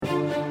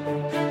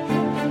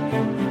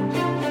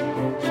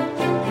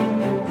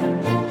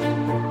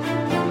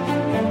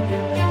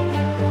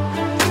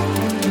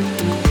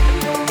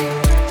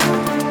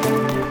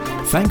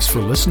Thanks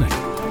for listening.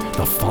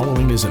 The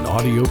following is an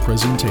audio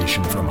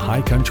presentation from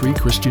High Country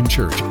Christian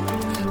Church.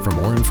 For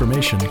more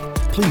information,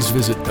 please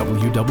visit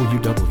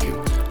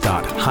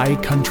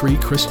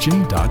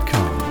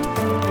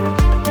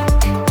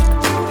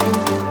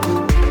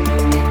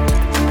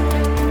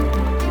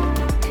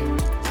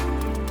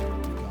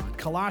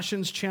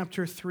Colossians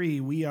chapter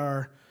 3, we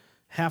are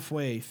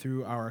halfway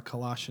through our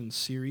Colossians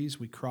series.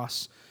 We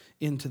cross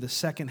into the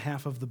second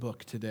half of the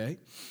book today.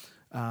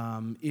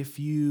 If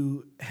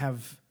you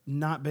have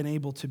not been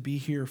able to be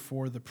here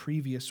for the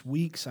previous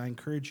weeks, I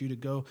encourage you to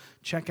go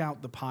check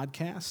out the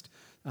podcast.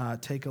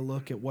 Take a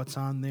look at what's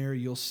on there.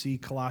 You'll see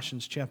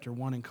Colossians chapter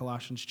 1 and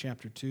Colossians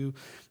chapter 2.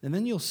 And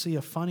then you'll see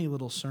a funny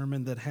little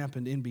sermon that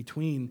happened in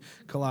between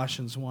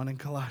Colossians 1 and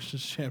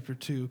Colossians chapter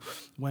 2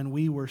 when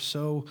we were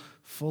so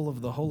full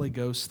of the Holy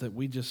Ghost that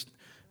we just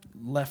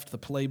left the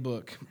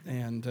playbook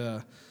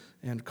and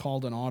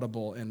called an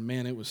audible. And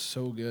man, it was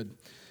so good.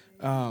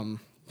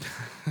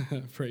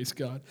 Praise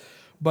God.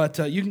 But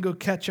you can go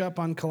catch up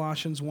on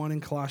Colossians 1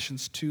 and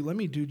Colossians 2. Let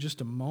me do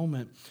just a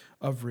moment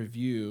of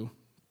review.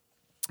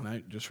 And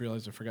I just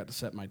realized I forgot to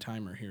set my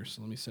timer here,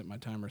 so let me set my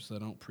timer so I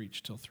don't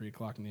preach till 3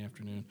 o'clock in the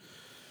afternoon,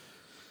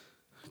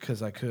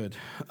 because I could.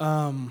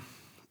 Let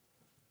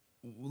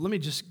me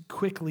just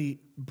quickly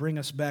bring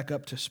us back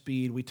up to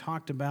speed. We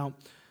talked about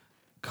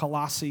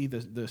Colossae,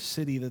 the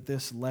city that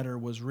this letter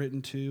was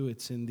written to.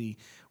 It's in the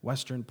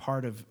western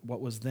part of what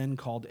was then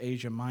called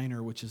Asia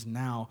Minor, which is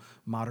now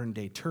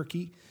modern-day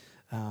Turkey.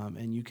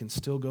 And you can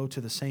still go to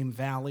the same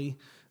valley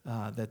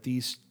that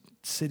these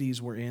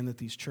cities were in, that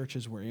these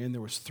churches were in.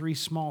 There was 3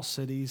 small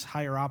cities,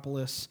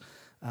 Hierapolis,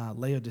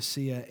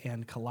 Laodicea,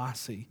 and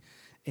Colossae.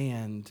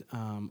 And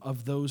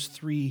of those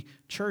 3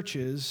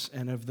 churches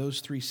and of those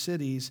 3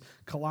 cities,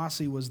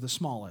 Colossae was the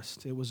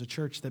smallest. It was a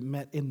church that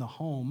met in the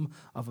home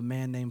of a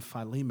man named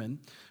Philemon,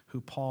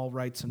 who Paul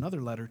writes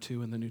another letter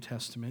to in the New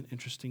Testament,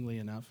 interestingly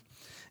enough.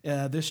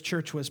 This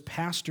church was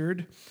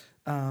pastored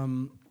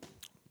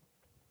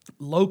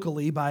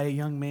locally by a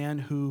young man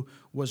who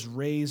was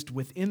raised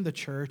within the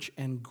church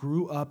and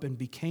grew up and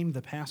became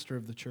the pastor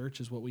of the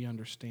church, is what we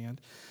understand.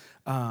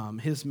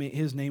 His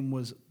name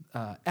was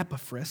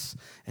Epaphras,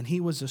 and he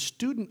was a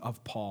student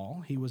of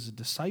Paul. He was a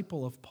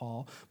disciple of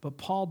Paul, but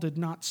Paul did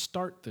not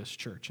start this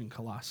church in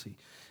Colossae.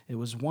 It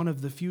was one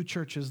of the few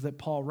churches that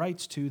Paul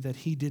writes to that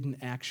he didn't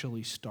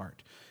actually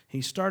start.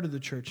 He started the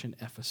church in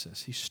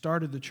Ephesus. He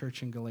started the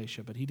church in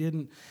Galatia, but he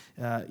didn't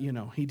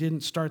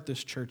start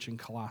this church in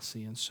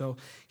Colossae. And so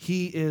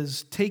he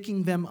is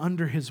taking them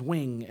under his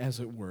wing, as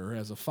it were,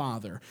 as a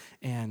father,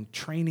 and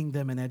training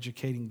them and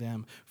educating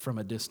them from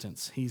a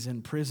distance. He's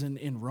in prison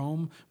in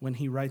Rome when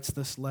he writes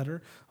this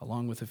letter,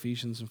 along with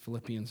Ephesians and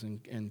Philippians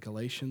and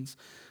Galatians.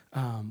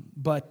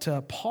 But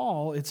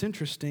Paul, it's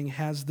interesting,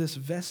 has this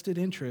vested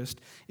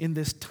interest in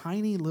this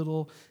tiny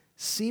little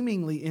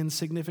seemingly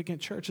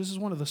insignificant church. This is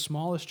one of the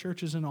smallest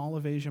churches in all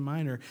of Asia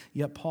Minor,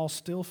 yet Paul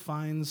still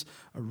finds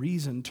a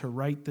reason to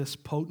write this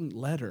potent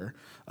letter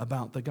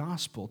about the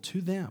gospel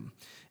to them.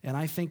 And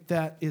I think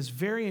that is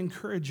very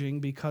encouraging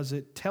because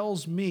it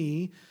tells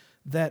me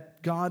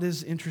that God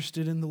is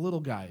interested in the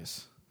little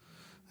guys.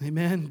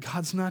 Amen.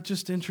 God's not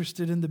just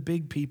interested in the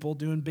big people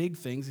doing big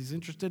things. He's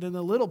interested in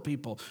the little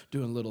people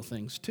doing little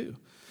things too.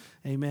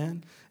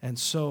 Amen. And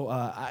so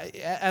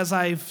as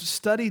I've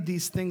studied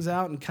these things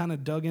out and kind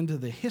of dug into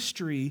the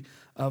history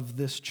of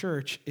this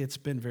church, it's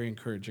been very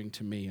encouraging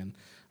to me, and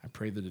I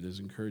pray that it is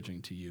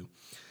encouraging to you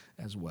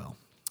as well.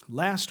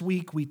 Last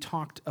week, we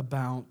talked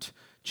about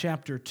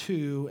chapter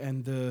 2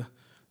 and the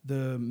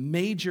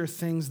major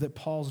things that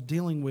Paul's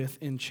dealing with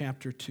in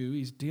chapter 2.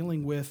 He's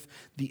dealing with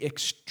the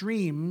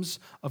extremes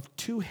of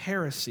 2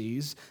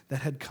 heresies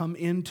that had come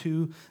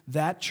into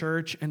that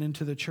church and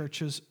into the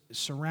churches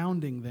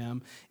surrounding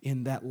them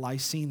in that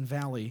Lycine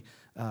Valley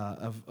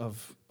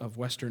of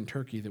Western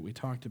Turkey that we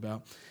talked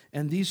about.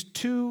 And these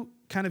 2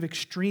 kind of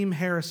extreme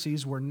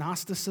heresies were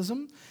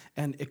Gnosticism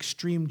and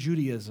extreme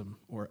Judaism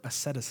or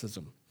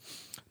asceticism.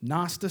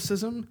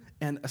 Gnosticism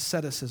and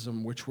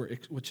asceticism,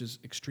 which is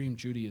extreme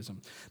Judaism.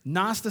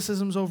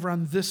 Gnosticism's over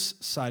on this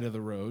side of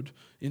the road,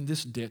 in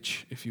this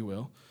ditch, if you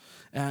will.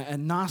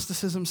 And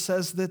Gnosticism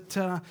says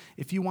that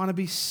if you want to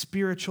be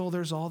spiritual,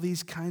 there's all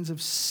these kinds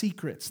of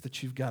secrets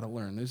that you've got to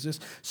learn. There's this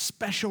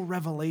special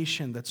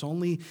revelation that's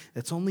only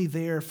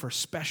there for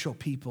special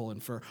people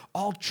and for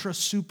ultra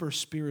super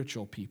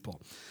spiritual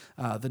people.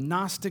 The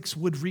Gnostics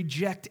would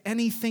reject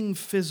anything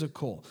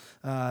physical.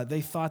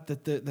 They thought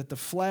that the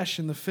flesh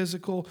and the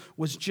physical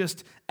was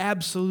just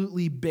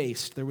absolutely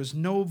based. There was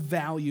no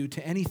value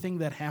to anything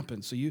that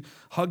happened. So you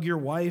hug your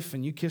wife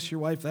and you kiss your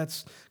wife,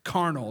 that's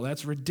carnal,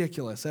 that's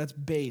ridiculous, that's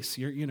base.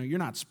 You're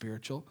not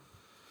spiritual.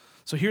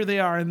 So here they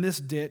are in this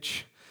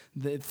ditch,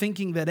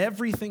 thinking that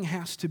everything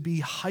has to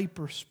be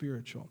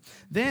hyper-spiritual.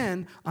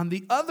 Then, on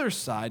the other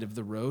side of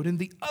the road, in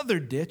the other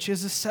ditch,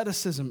 is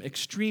asceticism,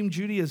 extreme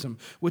Judaism,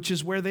 which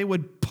is where they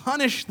would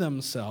punish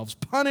themselves,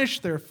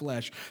 punish their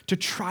flesh, to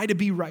try to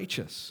be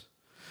righteous,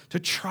 to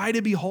try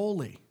to be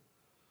holy.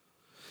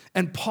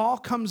 And Paul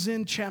comes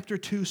in chapter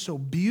 2 so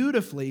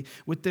beautifully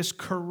with this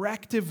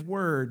corrective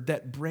word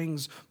that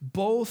brings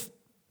both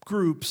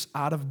groups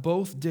out of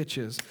both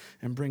ditches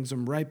and brings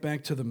them right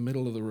back to the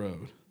middle of the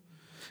road.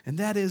 And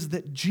that is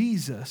that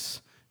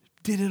Jesus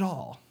did it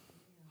all.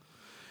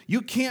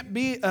 You can't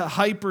be a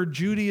hyper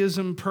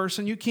Judaism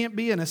person. You can't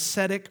be an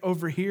ascetic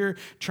over here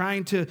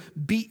trying to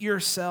beat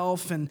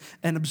yourself and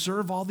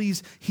observe all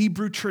these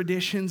Hebrew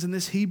traditions and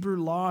this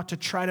Hebrew law to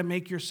try to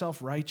make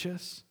yourself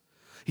righteous.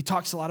 He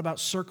talks a lot about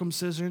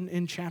circumcision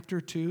in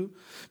chapter 2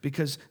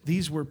 because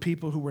these were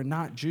people who were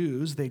not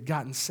Jews. They'd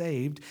gotten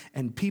saved,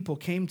 and people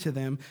came to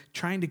them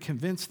trying to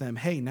convince them,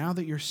 hey, now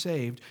that you're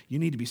saved, you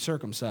need to be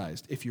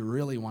circumcised if you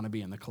really want to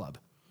be in the club.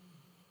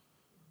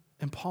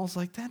 And Paul's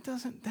like,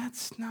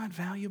 that's not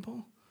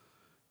valuable.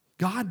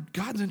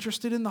 God's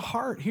interested in the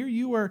heart. Here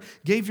you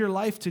gave your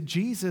life to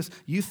Jesus.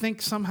 You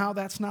think somehow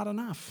that's not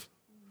enough.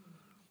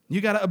 You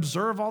got to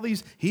observe all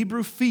these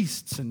Hebrew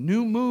feasts and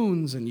new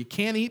moons, and you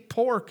can't eat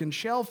pork and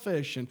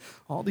shellfish, and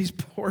all these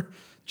poor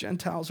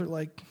Gentiles are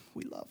like,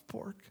 we love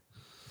pork.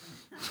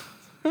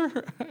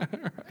 Right.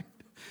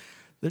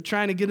 They're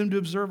trying to get him to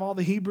observe all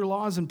the Hebrew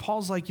laws, and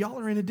Paul's like, y'all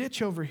are in a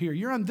ditch over here.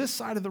 You're on this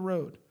side of the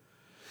road.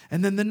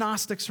 And then the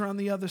Gnostics are on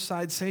the other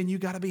side saying, you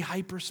got to be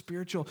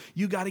hyper-spiritual.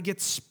 You got to get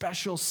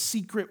special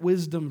secret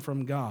wisdom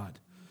from God.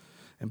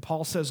 And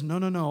Paul says,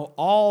 no.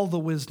 All the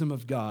wisdom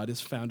of God is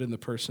found in the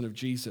person of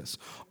Jesus.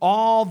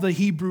 All the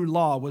Hebrew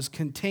law was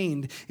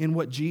contained in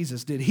what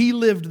Jesus did. He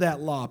lived that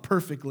law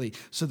perfectly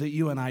so that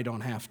you and I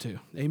don't have to.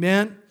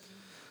 Amen?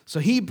 So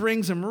he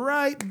brings him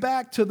right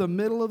back to the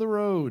middle of the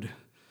road.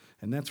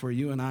 And that's where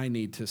you and I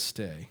need to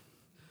stay.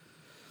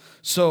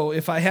 So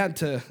if I had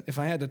to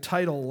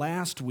title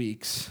last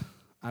week's,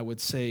 I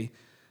would say,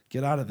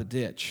 Get Out of the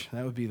Ditch.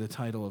 That would be the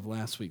title of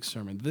last week's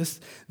sermon.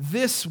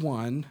 This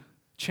one,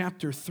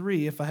 chapter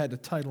 3, if I had to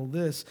title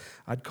this,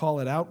 I'd call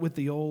it Out with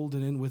the Old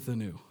and In with the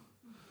New.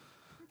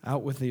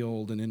 Out with the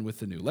old and in with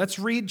the new. Let's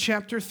read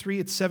chapter 3.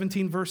 It's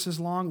 17 verses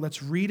long.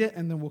 Let's read it,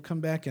 and then we'll come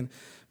back and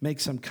make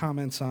some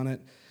comments on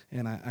it.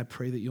 And I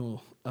pray that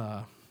you'll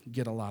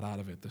get a lot out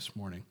of it this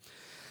morning.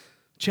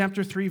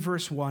 Chapter 3,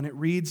 verse 1, it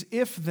reads,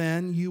 If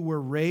then you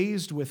were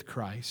raised with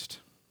Christ,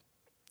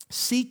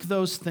 seek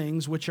those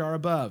things which are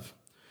above,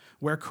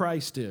 where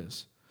Christ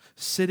is,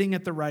 sitting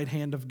at the right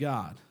hand of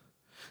God.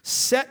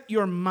 Set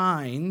your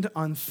mind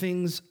on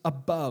things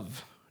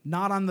above,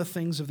 not on the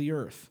things of the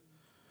earth.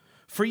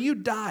 For you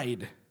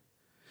died,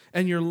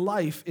 and your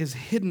life is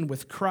hidden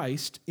with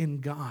Christ in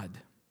God.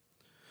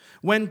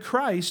 When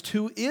Christ,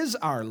 who is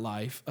our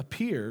life,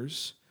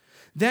 appears,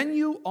 then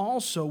you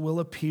also will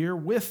appear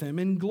with him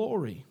in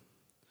glory.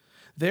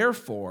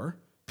 Therefore,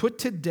 put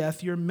to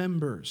death your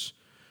members,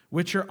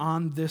 which are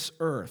on this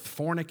earth,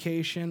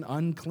 fornication,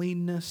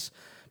 uncleanness,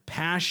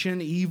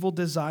 passion, evil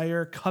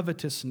desire,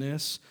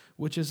 covetousness,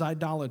 which is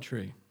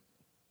idolatry.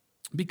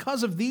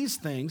 Because of these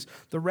things,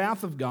 the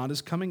wrath of God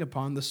is coming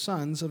upon the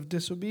sons of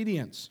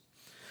disobedience,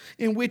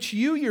 in which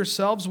you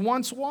yourselves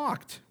once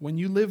walked when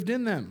you lived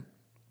in them.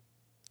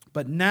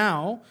 But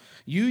now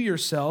you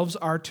yourselves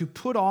are to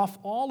put off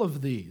all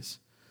of these: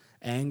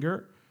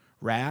 anger,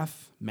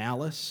 wrath,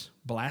 malice,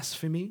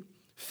 blasphemy,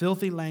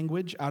 filthy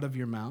language out of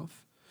your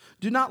mouth.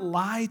 Do not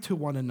lie to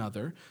one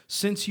another,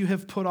 since you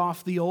have put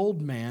off the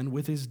old man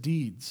with his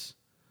deeds,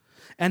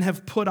 and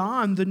have put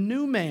on the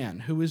new man,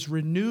 who is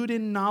renewed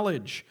in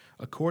knowledge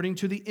according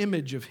to the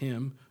image of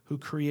him who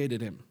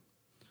created him.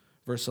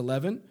 Verse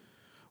 11,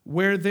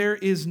 where there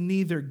is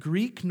neither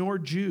Greek nor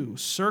Jew,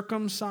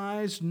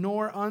 circumcised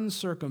nor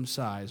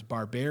uncircumcised,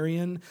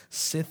 barbarian,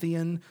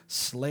 Scythian,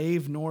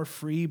 slave nor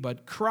free,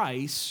 but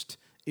Christ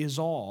is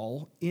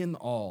all in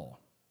all.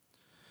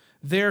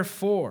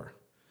 Therefore,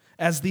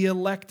 as the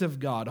elect of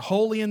God,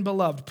 holy and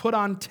beloved, put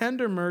on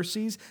tender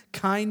mercies,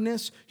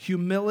 kindness,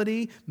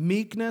 humility,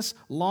 meekness,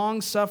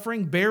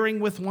 long-suffering, bearing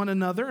with one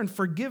another, and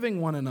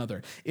forgiving one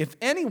another. If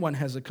anyone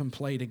has a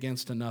complaint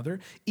against another,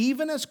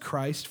 even as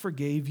Christ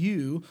forgave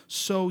you,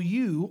 so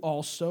you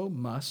also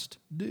must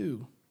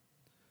do.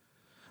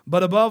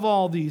 But above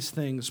all these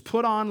things,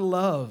 put on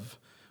love,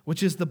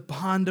 which is the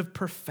bond of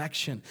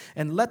perfection,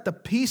 and let the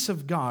peace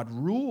of God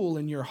rule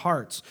in your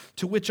hearts,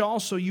 to which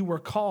also you were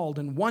called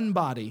in one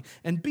body,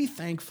 and be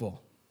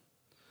thankful.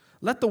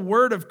 Let the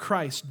word of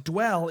Christ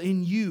dwell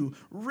in you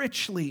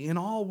richly in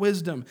all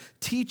wisdom,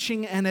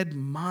 teaching and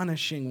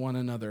admonishing one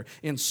another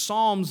in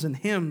psalms and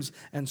hymns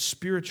and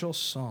spiritual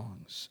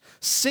songs,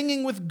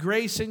 singing with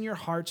grace in your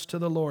hearts to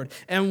the Lord.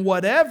 And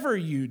whatever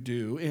you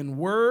do in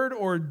word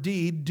or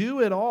deed, do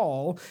it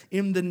all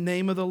in the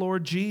name of the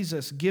Lord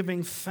Jesus,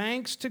 giving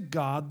thanks to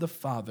God the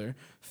Father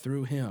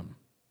through him.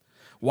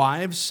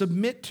 Wives,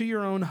 submit to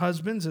your own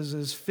husbands as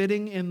is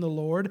fitting in the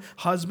Lord.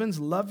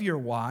 Husbands, love your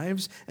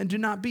wives and do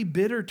not be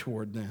bitter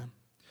toward them.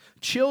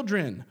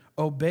 Children,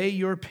 obey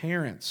your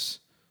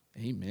parents.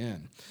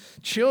 Amen.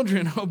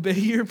 Children, obey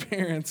your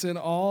parents in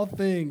all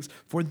things,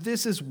 for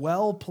this is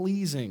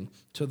well-pleasing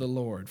to the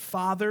Lord.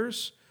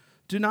 Fathers,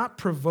 do not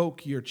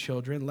provoke your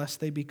children, lest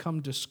they become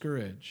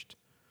discouraged,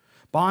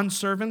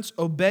 Bondservants,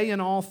 obey in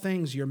all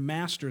things your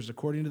masters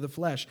according to the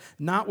flesh,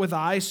 not with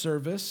eye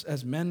service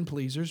as men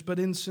pleasers, but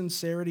in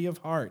sincerity of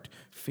heart,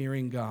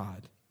 fearing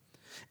God.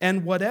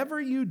 And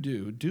whatever you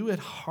do, do it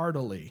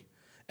heartily,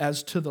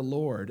 as to the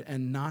Lord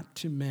and not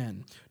to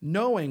men,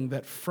 knowing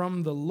that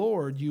from the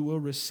Lord you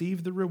will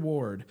receive the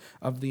reward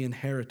of the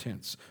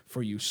inheritance,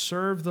 for you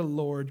serve the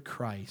Lord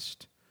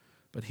Christ.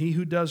 But he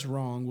who does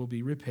wrong will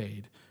be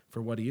repaid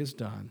for what he has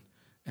done,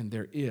 and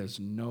there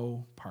is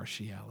no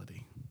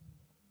partiality.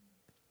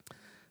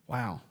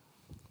 Wow.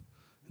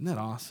 Isn't that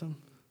awesome?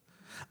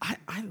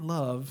 I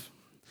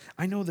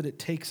know that it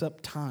takes up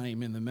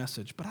time in the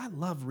message, but I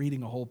love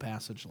reading a whole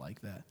passage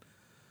like that.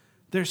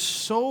 There's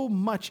so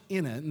much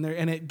in it,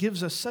 and it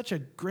gives us such a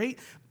great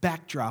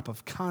backdrop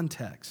of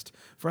context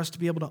for us to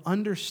be able to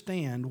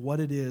understand what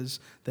it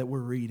is that we're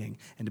reading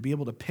and to be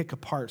able to pick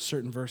apart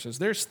certain verses.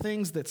 There's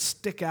things that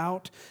stick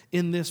out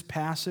in this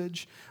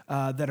passage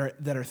that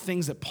are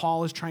things that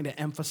Paul is trying to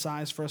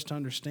emphasize for us to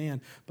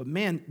understand. But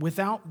man,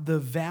 without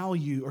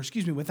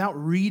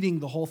reading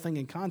the whole thing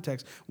in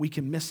context, we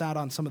can miss out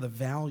on some of the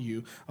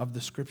value of the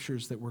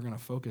scriptures that we're going to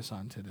focus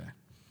on today.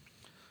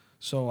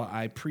 So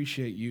I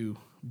appreciate you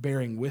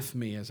bearing with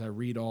me as I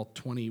read all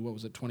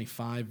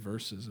 25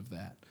 verses of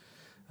that.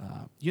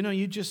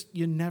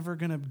 You're never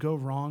going to go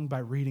wrong by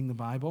reading the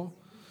Bible.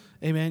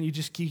 Amen. You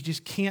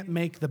just can't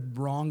make the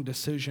wrong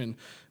decision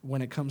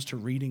when it comes to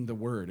reading the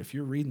Word. If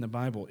you're reading the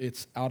Bible,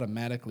 it's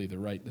automatically the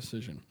right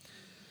decision.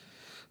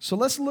 So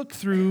let's look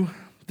through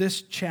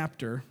this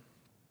chapter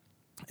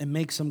and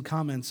make some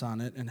comments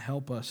on it and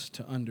help us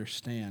to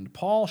understand.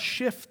 Paul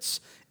shifts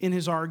in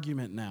his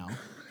argument now.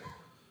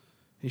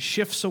 He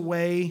shifts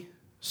away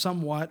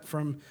somewhat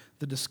from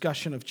the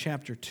discussion of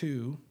chapter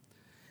 2,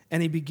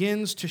 and he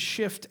begins to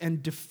shift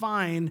and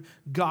define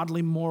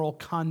godly moral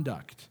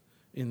conduct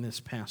in this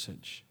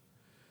passage.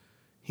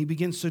 He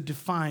begins to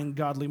define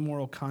godly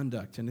moral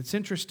conduct, and it's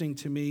interesting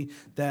to me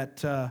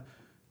that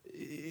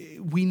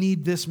we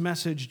need this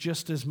message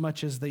just as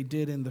much as they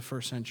did in the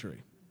first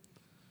century.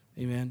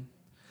 Amen.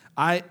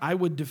 I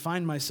would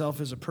define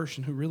myself as a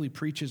person who really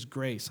preaches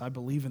grace. I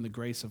believe in the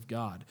grace of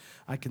God.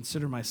 I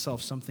consider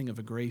myself something of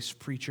a grace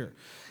preacher.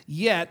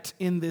 Yet,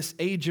 in this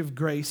age of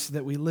grace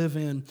that we live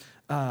in,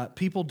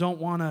 people don't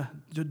want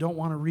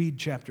to read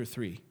chapter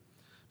 3.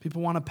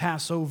 People want to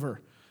pass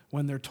over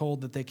when they're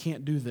told that they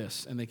can't do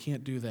this and they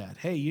can't do that.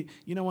 Hey,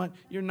 you know what?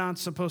 You're not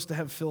supposed to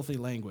have filthy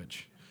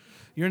language.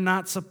 You're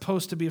not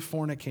supposed to be a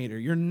fornicator.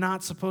 You're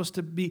not supposed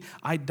to be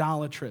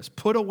idolatrous.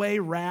 Put away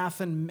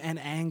wrath and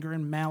anger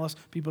and malice.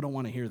 People don't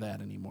want to hear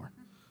that anymore.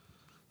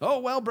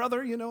 Oh, well,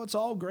 brother, it's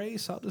all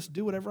grace. I'll just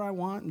do whatever I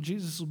want and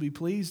Jesus will be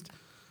pleased.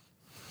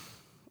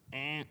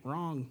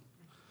 Wrong.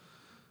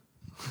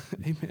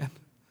 Amen.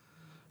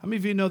 How many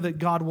of you know that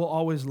God will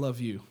always love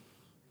you?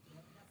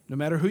 No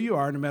matter who you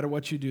are, no matter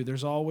what you do,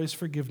 there's always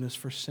forgiveness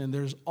for sin.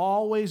 There's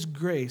always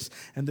grace,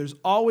 and there's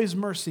always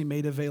mercy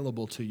made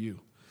available to you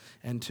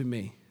and to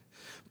me.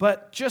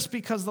 But just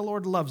because the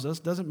Lord loves us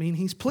doesn't mean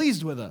he's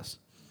pleased with us,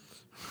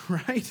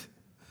 right?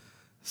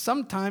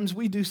 Sometimes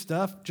we do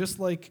stuff just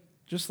like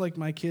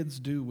my kids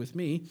do with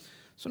me.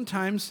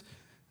 Sometimes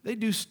they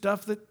do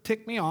stuff that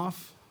tick me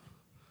off,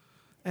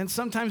 and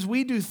sometimes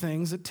we do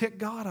things that tick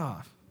God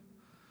off.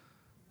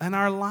 And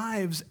our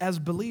lives as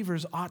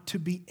believers ought to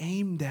be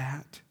aimed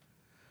at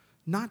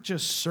not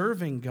just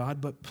serving God,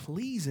 but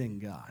pleasing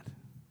God.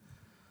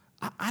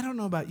 I don't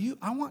know about you.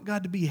 I want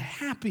God to be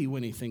happy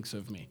when he thinks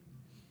of me.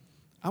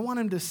 I want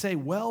him to say,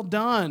 well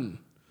done,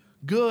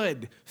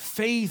 good,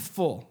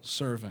 faithful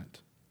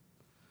servant.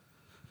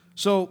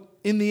 So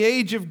in the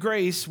age of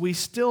grace, we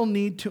still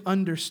need to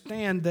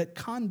understand that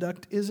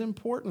conduct is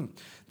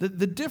important.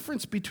 The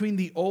difference between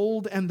the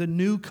old and the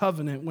new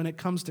covenant when it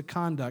comes to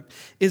conduct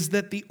is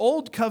that the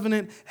old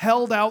covenant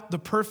held out the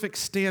perfect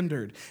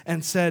standard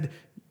and said,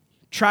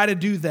 try to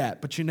do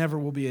that, but you never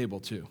will be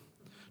able to.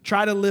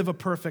 Try to live a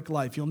perfect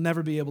life. You'll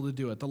never be able to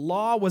do it. The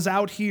law was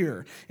out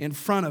here in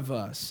front of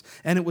us,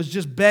 and it was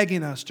just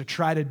begging us to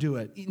try to do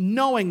it,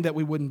 knowing that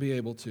we wouldn't be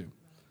able to.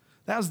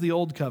 That was the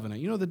old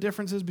covenant. You know the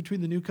differences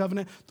between the new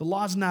covenant? The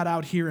law's not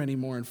out here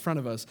anymore in front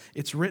of us.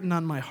 It's written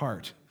on my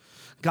heart.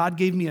 God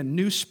gave me a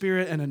new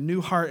spirit and a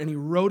new heart, and he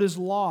wrote his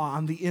law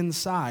on the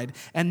inside.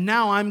 And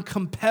now I'm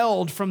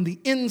compelled from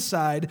the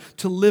inside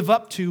to live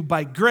up to,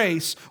 by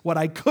grace, what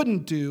I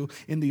couldn't do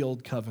in the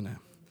old covenant.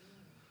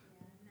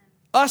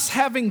 Us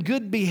having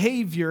good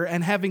behavior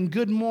and having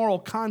good moral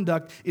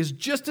conduct is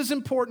just as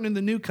important in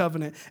the new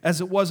covenant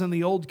as it was in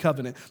the old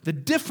covenant. The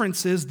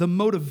difference is the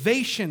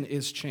motivation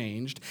is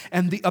changed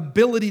and the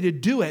ability to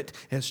do it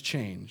has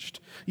changed.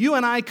 You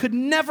and I could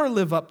never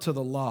live up to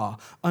the law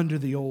under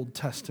the Old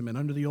Testament,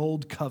 under the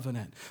old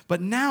covenant.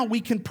 But now we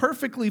can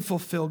perfectly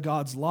fulfill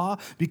God's law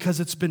because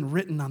it's been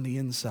written on the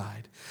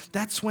inside.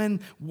 That's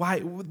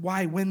why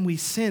when we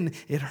sin,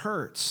 it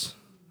hurts.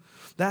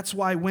 That's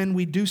why when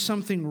we do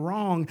something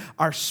wrong,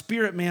 our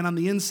spirit man on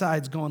the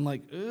inside's going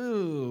like,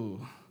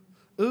 ooh,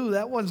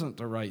 that wasn't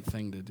the right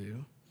thing to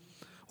do.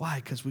 Why?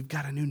 Because we've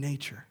got a new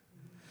nature.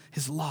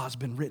 His law has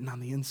been written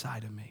on the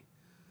inside of me.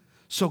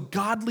 So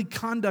godly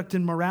conduct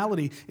and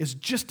morality is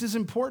just as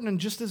important and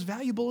just as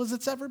valuable as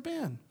it's ever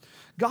been.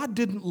 God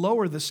didn't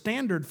lower the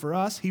standard for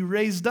us. He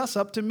raised us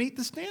up to meet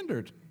the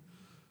standard.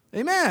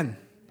 Amen.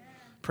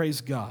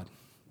 Praise God.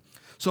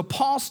 So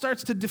Paul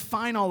starts to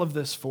define all of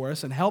this for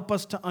us and help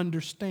us to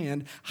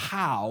understand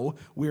how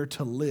we're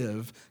to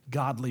live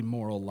godly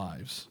moral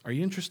lives. Are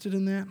you interested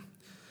in that?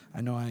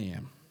 I know I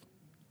am.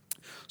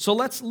 So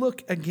let's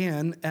look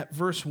again at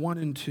verse 1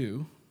 and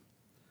 2.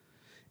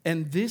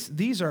 And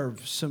these are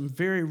some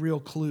very real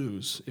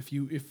clues.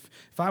 If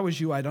I was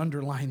you, I'd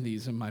underline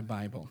these in my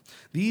Bible.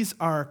 These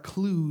are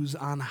clues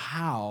on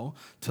how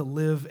to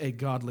live a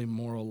godly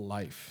moral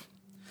life.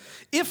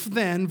 If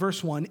then,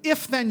 verse 1,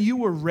 if then you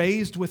were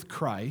raised with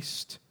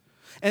Christ,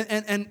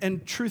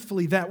 and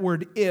truthfully that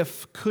word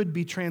if could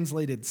be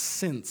translated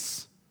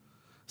since.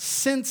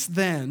 Since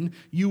then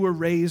you were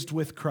raised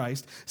with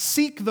Christ,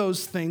 seek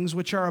those things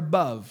which are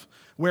above,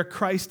 where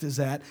Christ is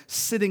at,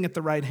 sitting at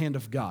the right hand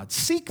of God.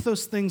 Seek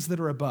those things that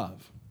are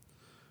above.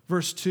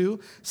 Verse 2,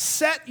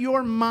 set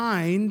your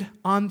mind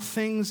on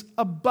things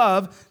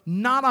above,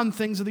 not on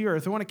things of the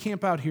earth. I want to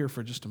camp out here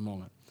for just a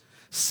moment.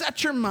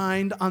 Set your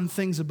mind on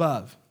things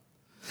above.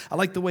 I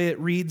like the way it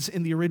reads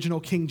in the original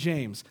King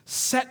James.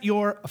 Set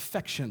your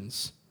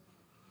affections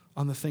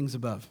on the things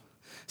above.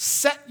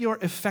 Set your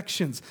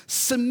affections.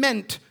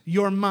 Cement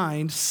your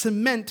mind.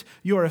 Cement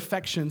your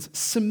affections.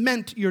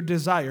 Cement your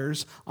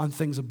desires on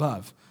things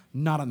above,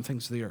 not on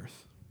things of the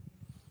earth.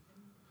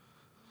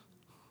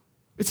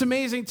 It's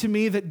amazing to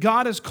me that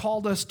God has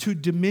called us to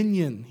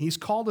dominion. He's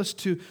called us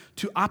to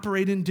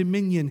operate in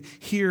dominion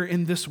here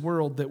in this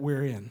world that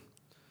we're in.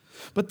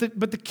 But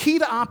the key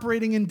to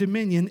operating in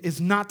dominion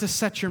is not to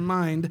set your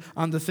mind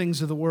on the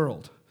things of the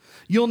world.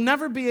 You'll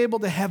never be able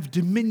to have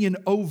dominion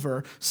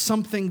over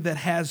something that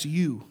has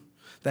you,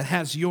 that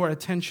has your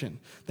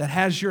attention, that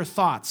has your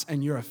thoughts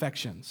and your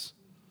affections.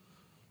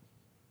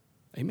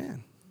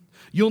 Amen.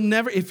 You'll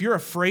never, if you're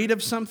afraid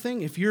of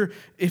something, if you're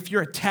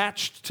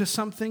attached to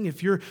something,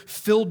 if you're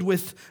filled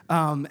with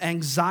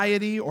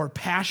anxiety or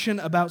passion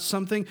about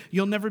something,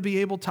 you'll never be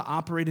able to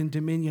operate in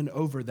dominion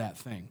over that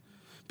thing.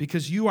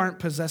 Because you aren't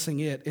possessing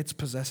it, it's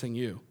possessing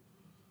you.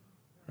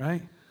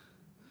 Right?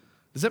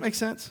 Does that make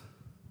sense?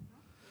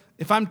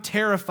 If I'm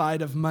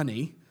terrified of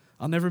money,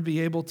 I'll never be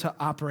able to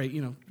operate,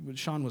 what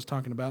Sean was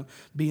talking about,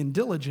 being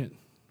diligent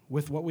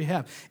with what we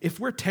have.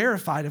 If we're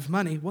terrified of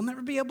money, we'll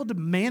never be able to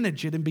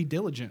manage it and be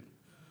diligent.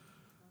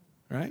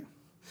 Right?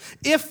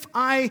 If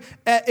my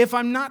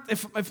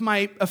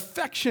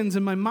affections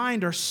and my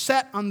mind are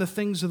set on the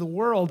things of the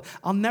world,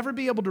 I'll never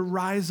be able to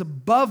rise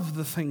above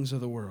the things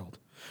of the world.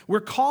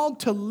 We're called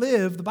to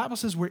live, the Bible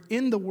says we're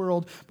in the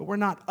world, but we're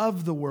not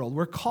of the world.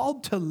 We're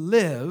called to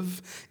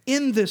live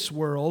in this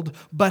world,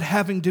 but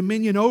having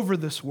dominion over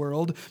this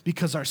world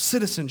because our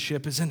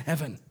citizenship is in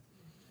heaven.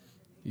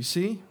 You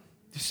see? Do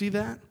you see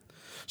that?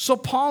 So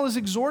Paul is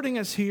exhorting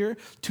us here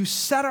to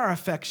set our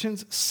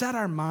affections, set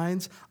our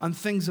minds on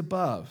things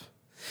above.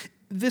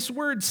 This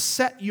word,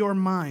 set your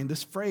mind,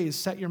 this phrase,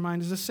 set your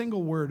mind, is a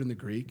single word in the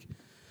Greek.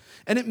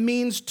 And it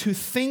means to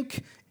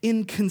think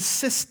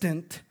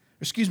consistent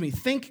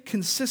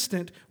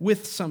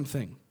with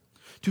something,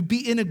 to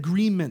be in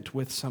agreement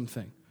with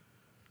something,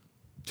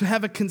 to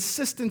have a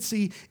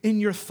consistency in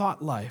your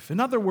thought life. In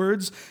other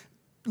words,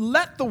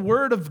 let the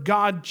Word of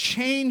God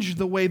change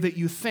the way that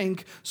you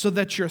think so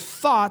that your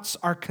thoughts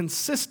are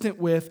consistent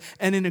with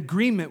and in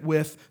agreement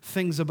with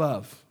things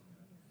above.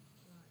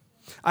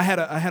 I had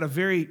a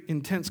very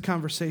intense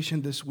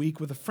conversation this week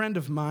with a friend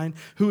of mine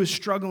who is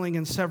struggling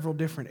in several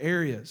different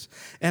areas.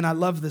 And I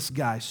love this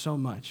guy so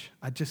much.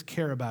 I just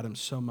care about him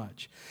so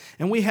much.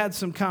 And we had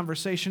some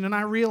conversation, and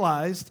I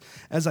realized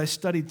as I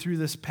studied through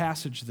this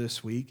passage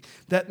this week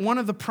that one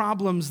of the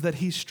problems that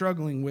he's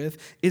struggling with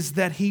is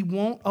that he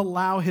won't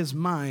allow his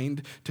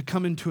mind to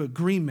come into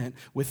agreement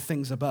with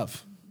things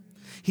above.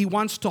 He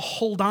wants to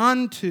hold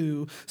on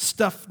to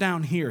stuff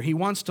down here. He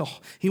wants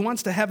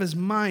to have his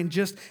mind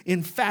just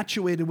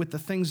infatuated with the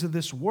things of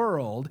this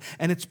world,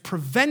 and it's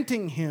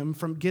preventing him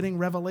from getting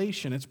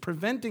revelation. It's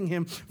preventing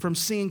him from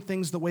seeing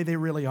things the way they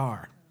really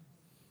are.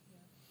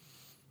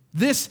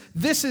 This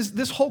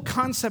whole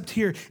concept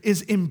here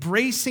is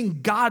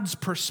embracing God's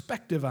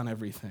perspective on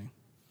everything.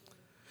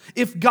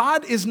 If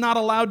God is not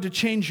allowed to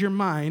change your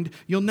mind,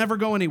 you'll never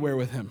go anywhere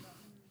with him.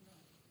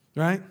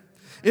 Right?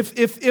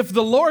 If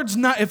the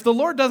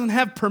Lord doesn't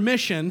have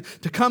permission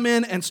to come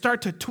in and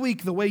start to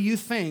tweak the way you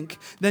think,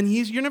 then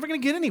you're never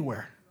going to get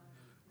anywhere,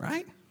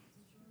 right?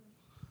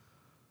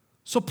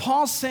 So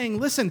Paul's saying,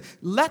 listen,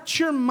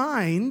 let your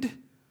mind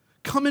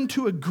come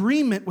into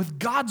agreement with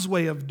God's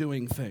way of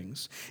doing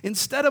things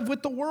instead of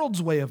with the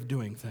world's way of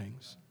doing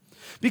things.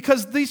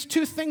 Because these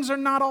two things are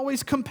not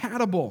always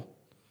compatible.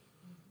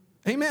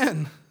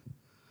 Amen.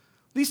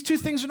 These two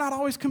things are not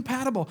always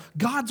compatible.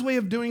 God's way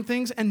of doing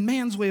things and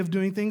man's way of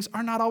doing things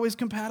are not always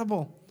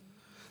compatible.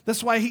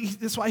 That's why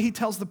he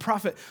tells the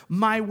prophet,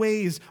 my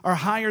ways are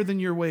higher than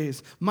your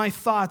ways. My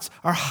thoughts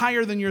are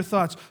higher than your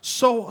thoughts.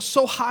 So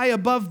high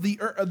above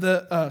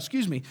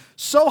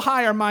so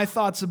high are my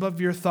thoughts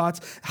above your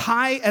thoughts,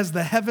 high as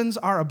the heavens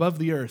are above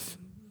the earth.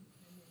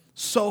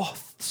 So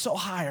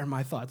high are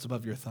my thoughts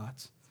above your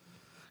thoughts.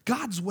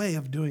 God's way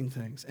of doing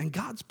things and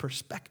God's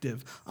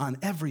perspective on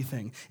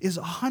everything is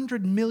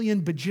 100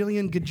 million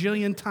bajillion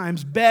gajillion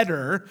times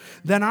better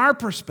than our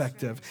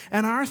perspective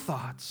and our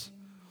thoughts.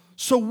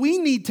 So we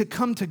need to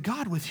come to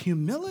God with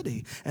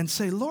humility and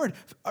say, Lord,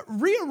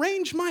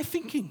 rearrange my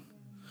thinking.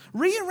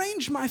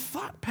 Rearrange my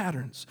thought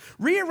patterns.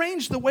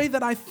 Rearrange the way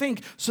that I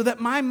think so that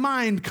my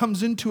mind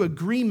comes into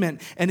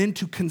agreement and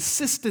into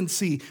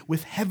consistency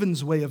with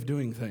heaven's way of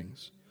doing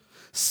things.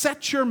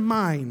 Set your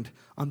mind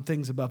on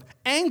things above.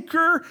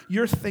 Anchor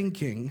your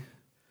thinking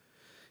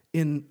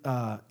in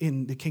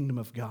the kingdom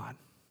of God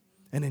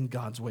and in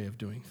God's way of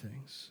doing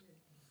things.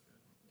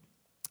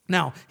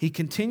 Now, he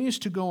continues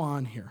to go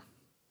on here.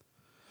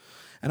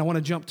 And I want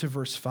to jump to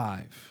verse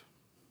 5.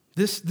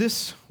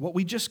 This, what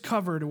we just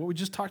covered and what we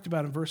just talked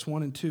about in verse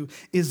 1 and 2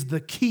 is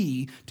the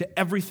key to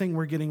everything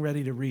we're getting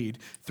ready to read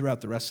throughout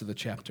the rest of the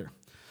chapter.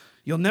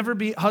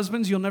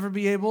 Husbands, you'll never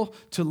be able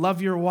to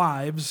love your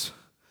wives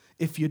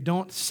if you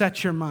don't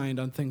set your mind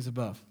on things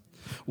above.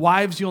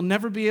 Wives, you'll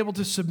never be able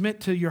to submit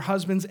to your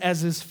husbands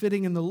as is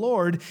fitting in the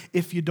Lord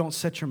if you don't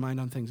set your mind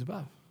on things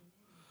above.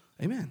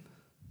 Amen.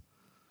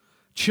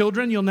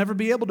 Children, you'll never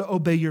be able to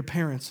obey your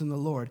parents in the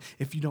Lord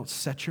if you don't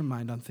set your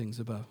mind on things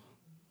above.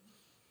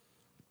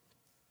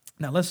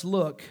 Now let's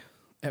look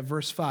at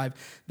verse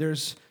 5.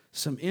 There's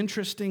some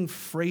interesting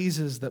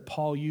phrases that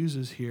Paul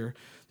uses here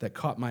that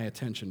caught my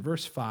attention.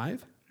 Verse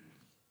 5.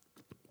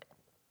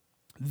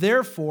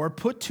 Therefore,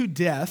 put to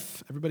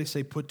death, everybody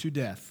say put to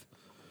death,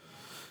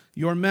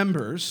 your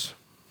members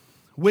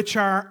which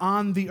are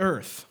on the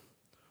earth,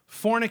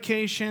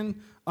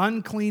 fornication,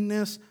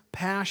 uncleanness,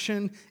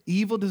 passion,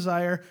 evil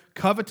desire,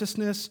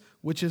 covetousness,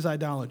 which is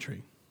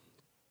idolatry.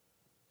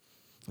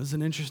 This is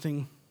an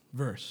interesting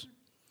verse.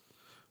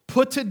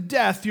 Put to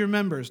death your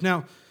members.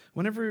 Now,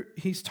 whenever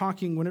you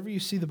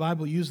see the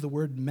Bible use the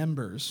word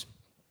members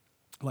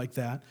like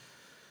that,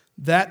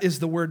 that is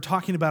the word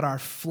talking about our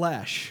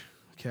flesh,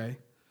 okay?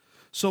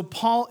 So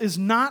Paul is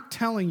not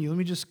telling you, let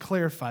me just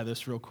clarify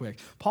this real quick.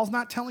 Paul's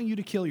not telling you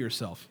to kill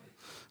yourself,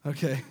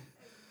 okay?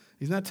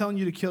 He's not telling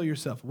you to kill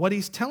yourself. What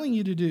he's telling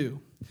you to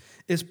do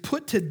is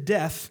put to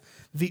death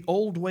the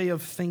old way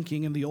of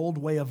thinking and the old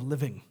way of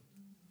living.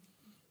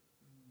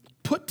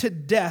 Put to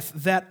death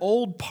that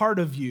old part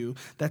of you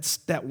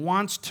that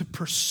wants to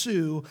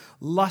pursue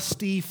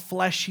lusty,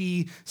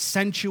 fleshy,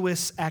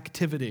 sensuous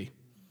activity.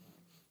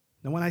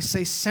 Now, when I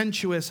say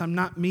sensuous, I'm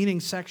not meaning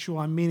sexual,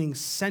 I'm meaning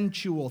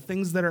sensual,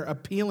 things that are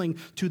appealing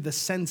to the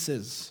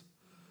senses,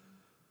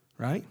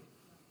 right?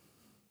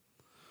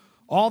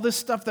 All this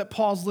stuff that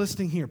Paul's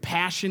listing here,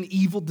 passion,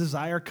 evil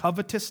desire,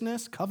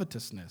 covetousness.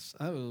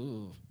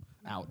 Oh,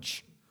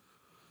 ouch.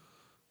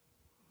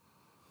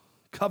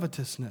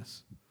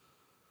 Covetousness.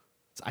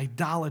 It's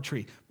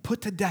idolatry.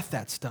 Put to death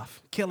that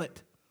stuff. Kill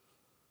it.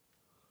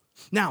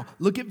 Now,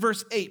 look at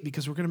verse 8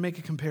 because we're going to make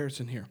a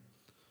comparison here.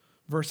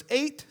 Verse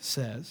 8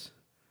 says,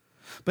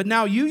 but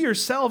now you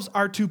yourselves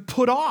are to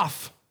put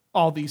off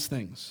all these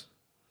things.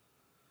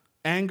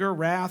 Anger,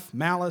 wrath,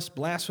 malice,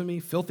 blasphemy,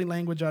 filthy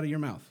language out of your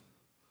mouth.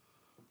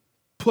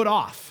 Put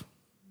off.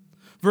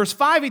 Verse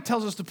 5, he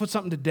tells us to put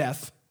something to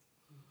death.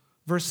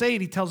 Verse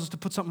 8, he tells us to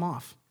put something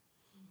off.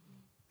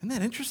 Isn't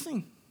that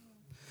interesting?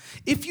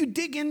 If you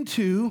dig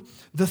into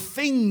the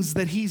things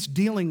that he's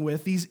dealing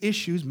with, these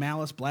issues,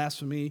 malice,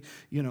 blasphemy,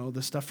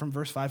 the stuff from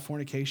verse 5,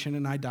 fornication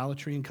and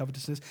idolatry and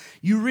covetousness,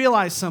 you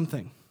realize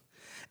something.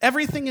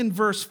 Everything in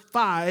verse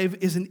 5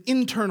 is an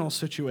internal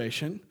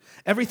situation.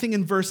 Everything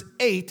in verse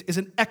 8 is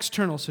an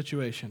external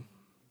situation.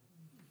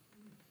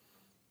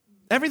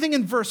 Everything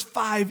in verse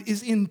 5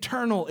 is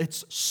internal.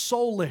 It's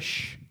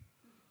soulish.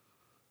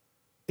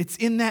 It's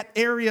in that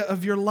area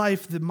of your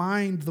life, the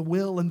mind, the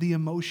will, and the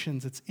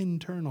emotions. It's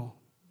internal.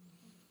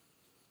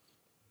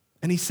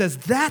 And he says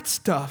that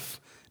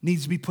stuff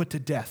needs to be put to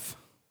death.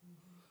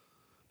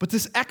 But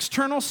this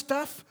external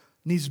stuff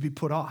needs to be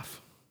put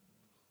off.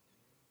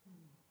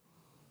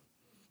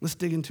 Let's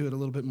dig into it a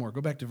little bit more.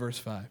 Go back to verse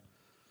 5.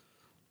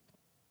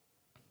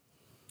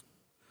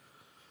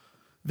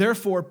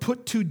 Therefore,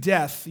 put to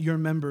death your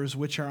members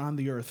which are on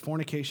the earth,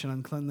 fornication,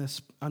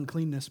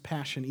 uncleanness,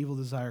 passion, evil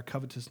desire,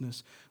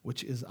 covetousness,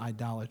 which is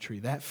idolatry.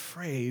 That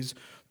phrase,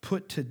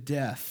 put to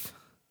death,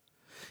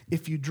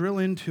 if you drill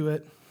into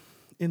it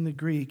in the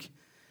Greek,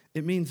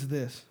 it means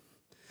this.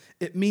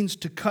 It means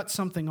to cut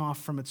something off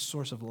from its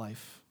source of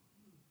life.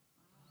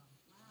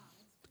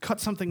 Cut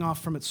something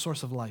off from its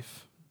source of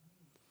life.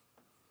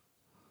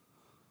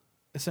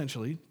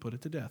 Essentially, put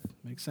it to death.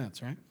 Makes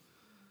sense, right?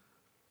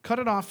 Cut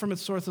it off from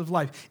its source of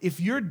life. If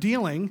you're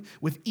dealing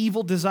with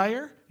evil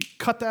desire,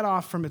 cut that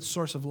off from its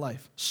source of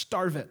life.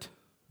 Starve it.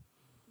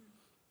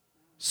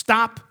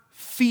 Stop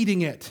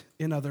feeding it,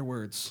 in other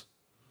words.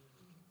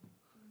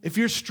 If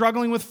you're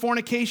struggling with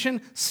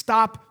fornication,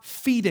 stop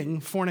feeding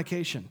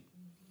fornication.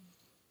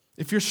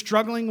 If you're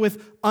struggling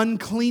with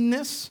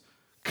uncleanness,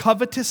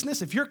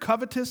 covetousness, if you're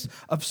covetous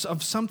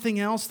of something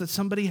else that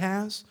somebody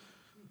has,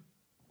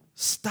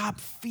 stop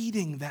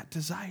feeding that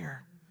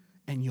desire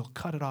and you'll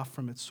cut it off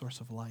from its source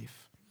of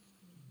life.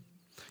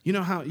 You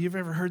know how, you've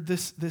ever heard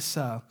this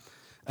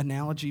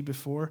analogy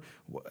before?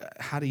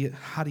 How do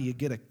you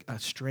get a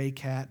stray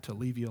cat to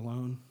leave you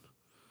alone?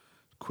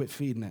 Quit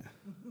feeding it.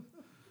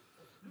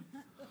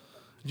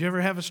 Did you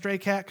ever have a stray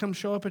cat come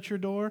show up at your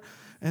door,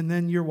 and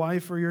then your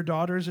wife or your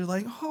daughters are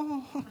like,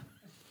 oh,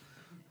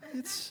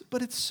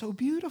 but it's so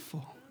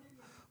beautiful.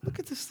 Look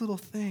at this little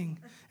thing.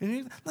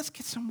 And let's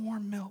get some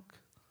warm milk.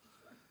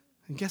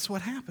 And guess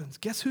what happens?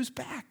 Guess who's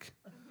back?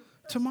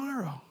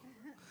 Tomorrow.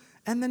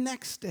 And the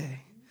next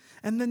day.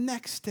 And the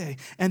next day.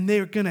 And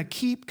they're going to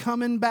keep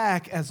coming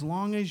back as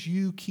long as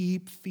you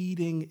keep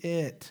feeding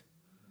it.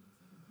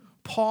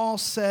 Paul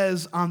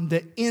says on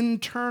the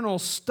internal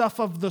stuff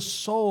of the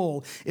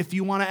soul, if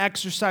you want to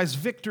exercise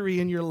victory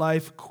in your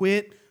life,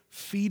 quit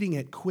feeding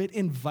it. Quit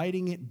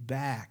inviting it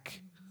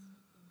back.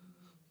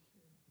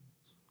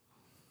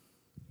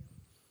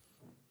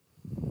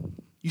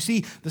 You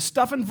see, the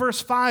stuff in verse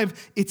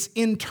 5, it's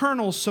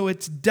internal, so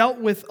it's dealt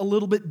with a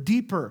little bit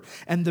deeper.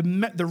 And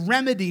the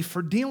remedy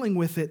for dealing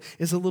with it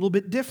is a little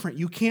bit different.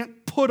 You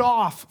can't put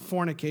off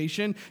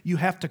fornication. You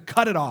have to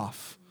cut it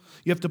off.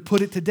 You have to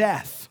put it to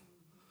death.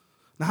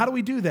 Now, how do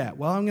we do that?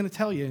 Well, I'm going to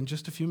tell you in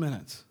just a few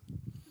minutes.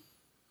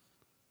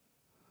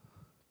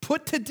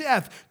 Put to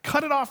death,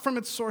 cut it off from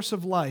its source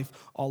of life,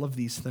 all of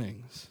these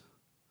things.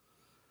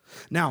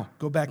 Now,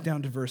 go back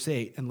down to verse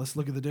 8, and let's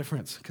look at the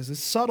difference, because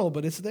it's subtle,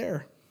 but it's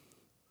there.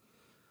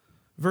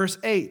 Verse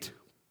 8,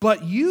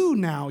 but you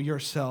now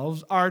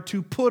yourselves are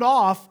to put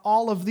off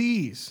all of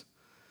these: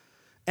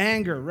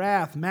 anger,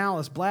 wrath,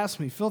 malice,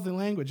 blasphemy, filthy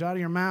language out of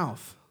your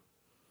mouth.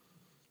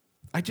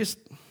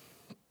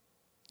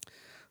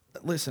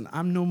 Listen,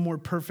 I'm no more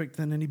perfect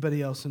than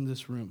anybody else in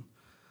this room.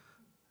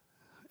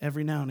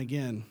 Every now and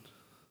again,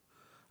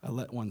 I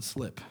let one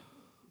slip.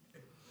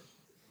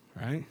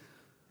 Right?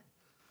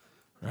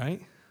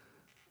 Right?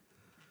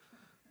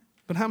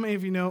 But how many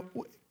of you know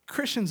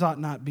Christians ought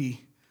not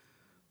be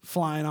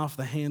flying off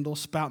the handle,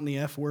 spouting the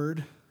F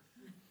word?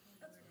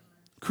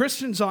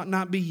 Christians ought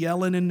not be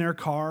yelling in their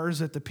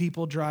cars at the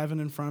people driving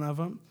in front of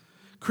them.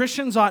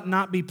 Christians ought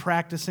not be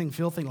practicing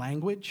filthy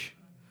language.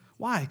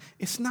 Why?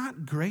 It's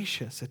not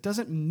gracious. It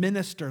doesn't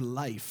minister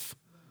life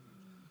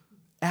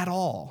at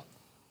all.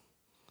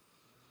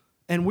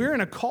 And we're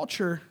in a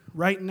culture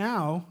right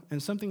now,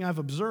 and something I've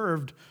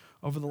observed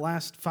over the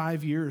last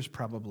 5 years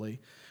probably,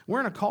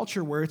 we're in a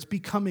culture where it's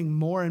becoming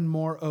more and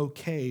more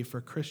okay for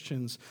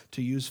Christians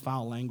to use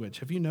foul language.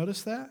 Have you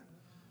noticed that?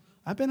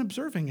 I've been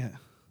observing it.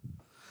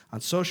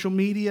 On social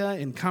media,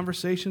 in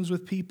conversations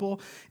with people,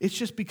 it's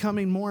just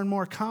becoming more and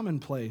more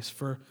commonplace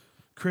for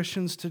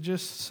Christians to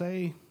just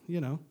say,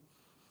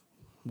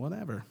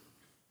 whatever.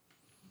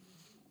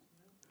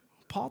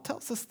 Paul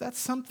tells us that's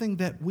something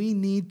that we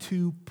need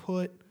to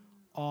put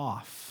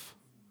off.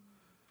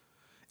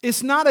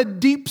 It's not a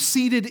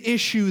deep-seated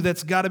issue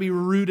that's got to be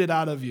rooted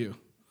out of you,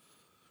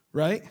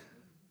 right?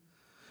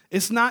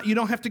 It's not, you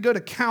don't have to go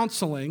to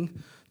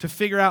counseling to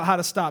figure out how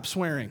to stop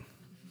swearing,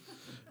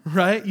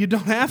 right? You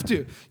don't have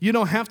to. You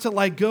don't have to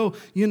go,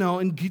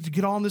 and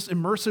get all this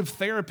immersive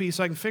therapy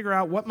so I can figure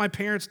out what my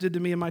parents did to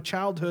me in my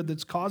childhood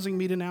that's causing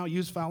me to now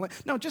use foul language.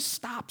 No, just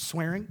stop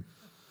swearing.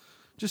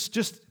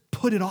 Just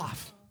put it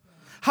off.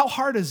 How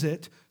hard is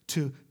it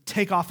to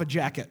take off a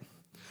jacket?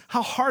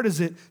 How hard is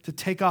it to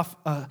take off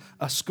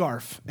a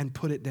scarf and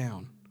put it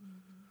down?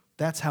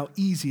 That's how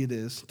easy it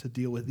is to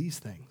deal with these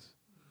things.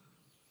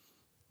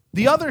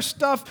 The other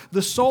stuff, the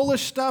soulish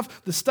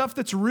stuff, the stuff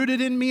that's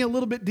rooted in me a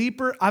little bit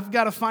deeper, I've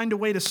got to find a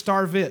way to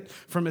starve it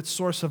from its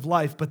source of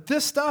life. But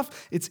this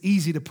stuff, it's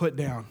easy to put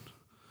down.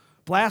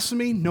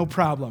 Blasphemy, no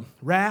problem.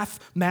 Wrath,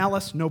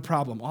 malice, no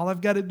problem. All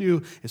I've got to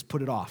do is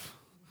put it off.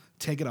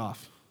 Take it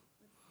off.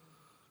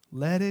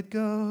 Let it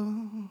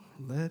go.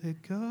 Let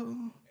it go.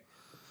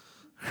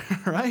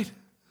 Right?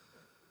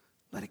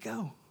 Let it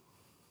go.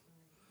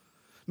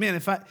 Man,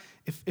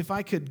 if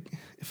I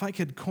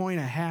could coin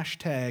a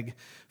hashtag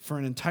for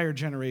an entire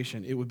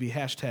generation, it would be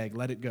hashtag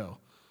let it go.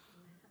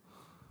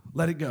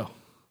 Let it go.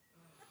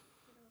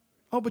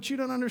 Oh, but you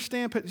don't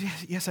understand. But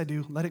yes, I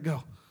do. Let it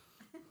go.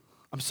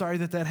 I'm sorry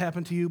that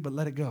happened to you, but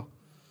let it go.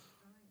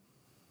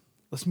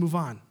 Let's move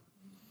on.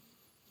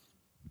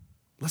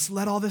 Let's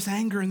let all this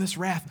anger and this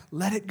wrath,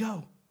 let it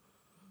go.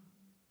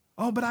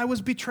 Oh, but I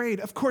was betrayed.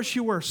 Of course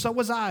you were. So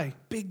was I.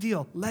 Big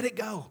deal. Let it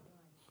go.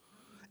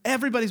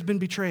 Everybody's been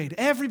betrayed.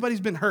 Everybody's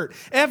been hurt.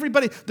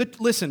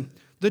 Listen,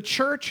 the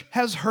church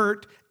has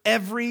hurt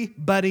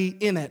everybody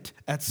in it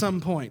at some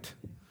point.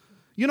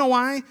 You know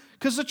why?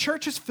 Because the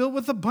church is filled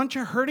with a bunch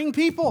of hurting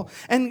people.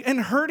 And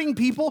hurting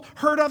people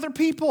hurt other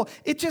people.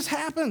 It just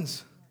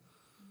happens.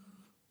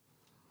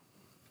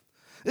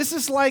 This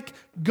is like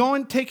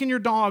taking your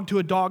dog to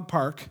a dog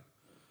park,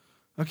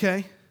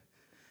 okay?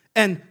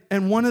 And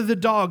one of the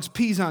dogs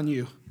pees on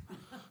you.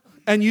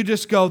 and you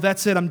just go,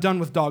 that's it, I'm done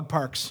with dog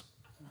parks.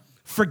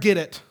 Forget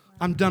it.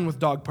 I'm done with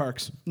dog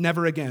parks.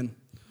 Never again.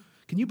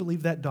 Can you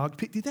believe that dog?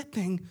 That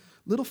thing,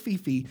 little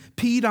Fifi,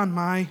 peed on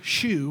my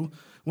shoe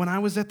when I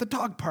was at the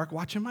dog park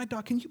watching my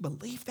dog. Can you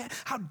believe that?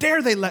 How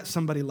dare they let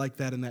somebody like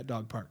that in that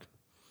dog park?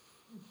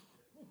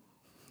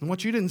 And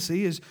what you didn't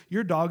see is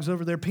your dog's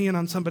over there peeing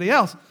on somebody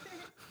else,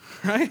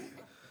 right?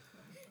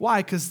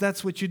 Why? Because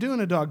that's what you do in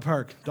a dog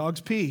park.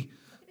 Dogs pee.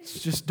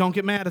 It's just don't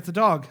get mad at the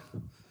dog.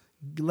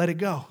 Let it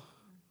go.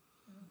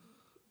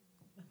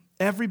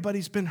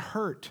 Everybody's been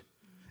hurt.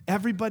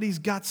 Everybody's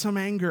got some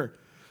anger,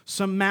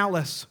 some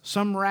malice,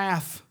 some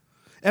wrath.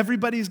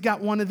 Everybody's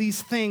got one of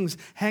these things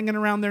hanging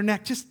around their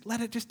neck. Just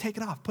take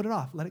it off. Put it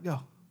off. Let it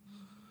go.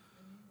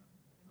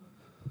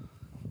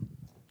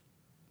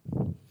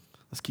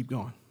 Let's keep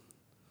going.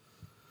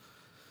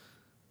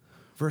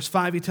 Verse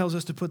 5, he tells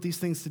us to put these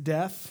things to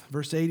death.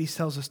 Verse 8, he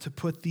tells us to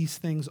put these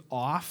things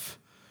off.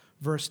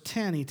 Verse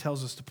 10, he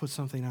tells us to put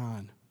something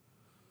on.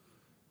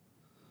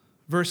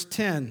 Verse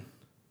 10.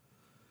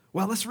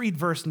 Well, let's read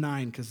verse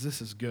 9 because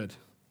this is good.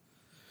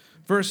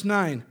 Verse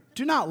 9,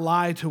 do not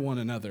lie to one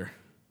another,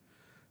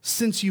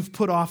 since you've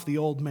put off the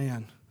old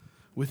man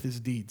with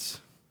his deeds.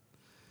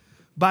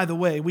 By the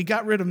way, we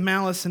got rid of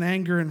malice and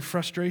anger and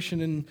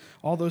frustration and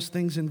all those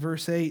things in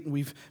verse 8, and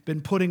we've been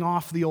putting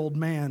off the old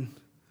man.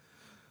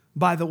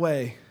 By the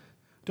way,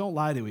 don't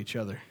lie to each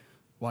other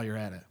while you're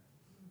at it.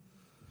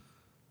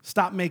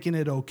 Stop making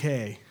it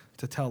okay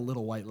to tell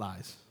little white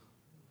lies.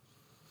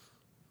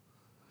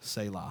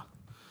 Selah.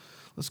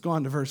 Let's go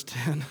on to verse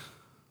 10.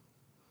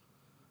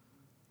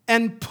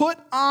 And have put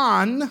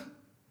on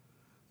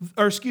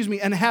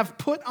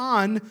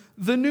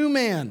the new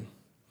man,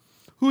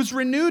 who's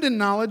renewed in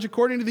knowledge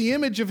according to the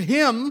image of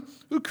him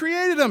who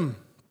created him.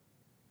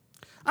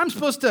 I'm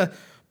supposed to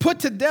put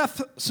to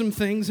death some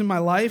things in my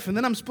life, and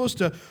then I'm supposed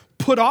to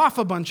put off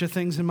a bunch of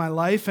things in my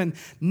life, and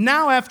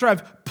now after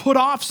I've put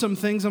off some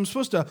things, I'm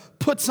supposed to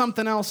put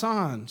something else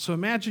on. So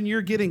imagine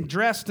you're getting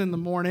dressed in the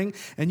morning,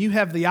 and you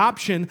have the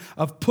option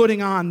of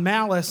putting on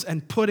malice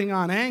and putting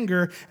on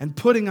anger and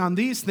putting on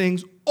these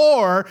things,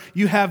 or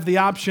you have the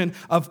option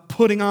of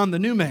putting on the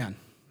new man.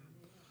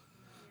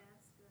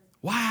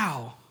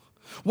 Wow.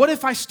 What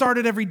if I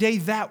started every day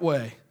that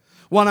way?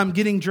 While I'm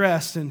getting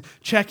dressed and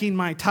checking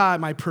my tie,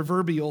 my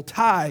proverbial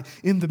tie,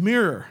 in the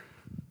mirror.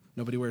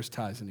 Nobody wears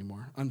ties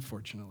anymore,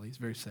 unfortunately. It's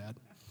very sad.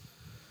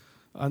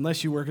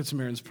 Unless you work at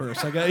Samaritan's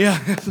Purse.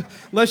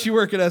 Unless you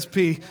work at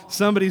SP,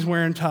 somebody's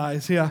wearing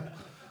ties, yeah.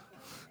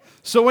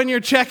 So when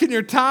you're checking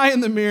your tie in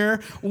the mirror,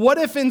 what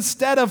if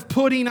instead of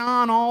putting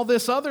on all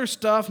this other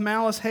stuff,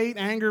 malice, hate,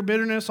 anger,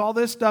 bitterness, all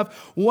this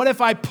stuff, what if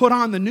I put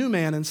on the new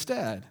man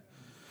instead?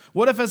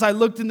 What if as I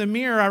looked in the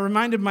mirror, I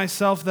reminded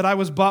myself that I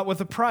was bought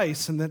with a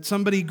price and that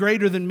somebody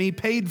greater than me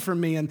paid for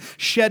me and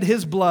shed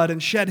his blood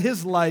and shed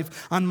his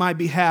life on my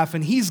behalf,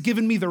 and he's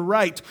given me the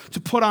right to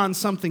put on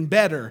something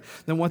better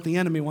than what the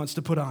enemy wants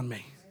to put on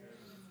me?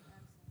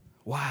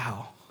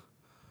 Wow.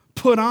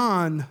 Put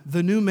on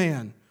the new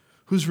man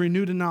who's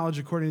renewed in knowledge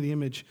according to the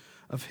image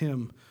of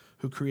him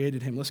who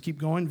created him. Let's keep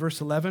going.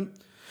 Verse 11.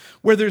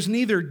 Where there's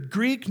neither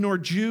Greek nor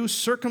Jew,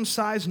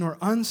 circumcised nor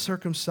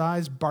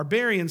uncircumcised,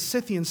 barbarian,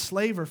 Scythian,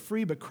 slave or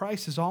free, but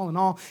Christ is all in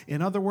all.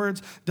 In other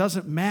words,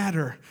 doesn't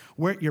matter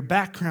where your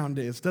background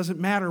is. Doesn't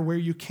matter where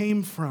you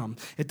came from.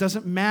 It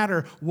doesn't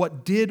matter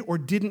what did or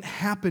didn't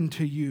happen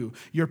to you.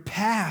 Your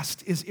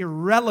past is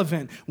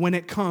irrelevant when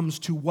it comes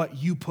to what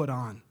you put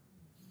on.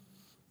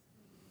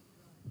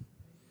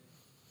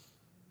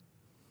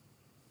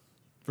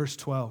 Verse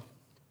 12.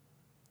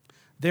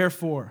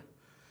 Therefore,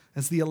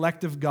 as the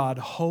elect of God,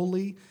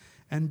 holy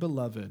and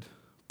beloved,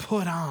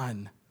 put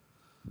on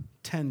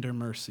tender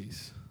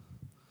mercies.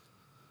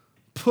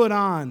 Put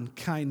on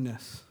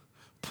kindness.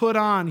 Put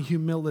on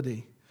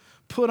humility.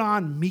 Put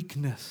on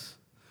meekness.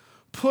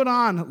 Put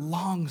on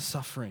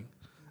long-suffering.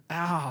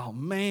 Oh,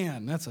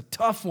 man, that's a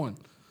tough one.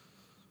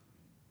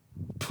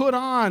 Put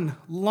on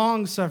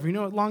long-suffering. You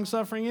know what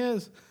long-suffering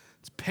is?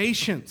 It's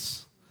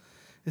patience.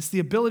 It's the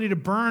ability to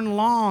burn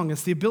long.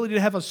 It's the ability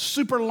to have a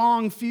super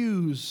long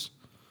fuse.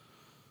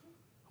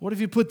 What if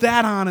you put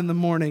that on in the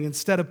morning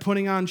instead of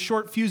putting on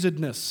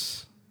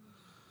short-fusedness?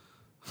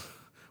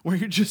 Where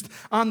you're just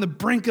on the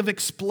brink of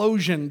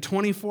explosion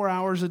 24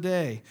 hours a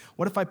day.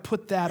 What if I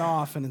put that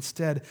off and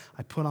instead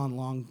I put on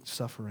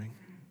long-suffering?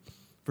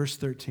 Verse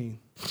 13.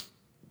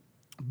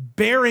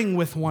 Bearing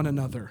with one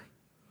another.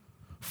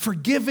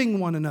 Forgiving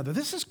one another.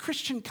 This is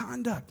Christian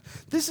conduct.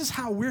 This is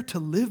how we're to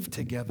live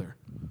together.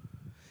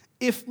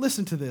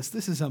 Listen to this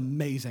is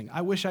amazing.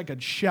 I wish I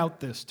could shout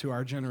this to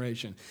our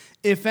generation.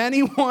 If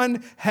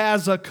anyone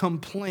has a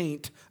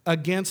complaint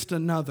against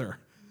another,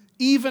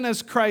 even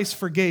as Christ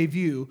forgave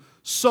you,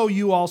 so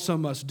you also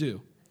must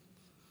do.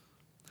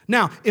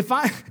 Now, if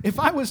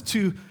I was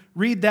to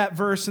read that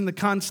verse in the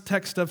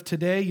context of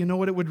today, you know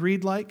what it would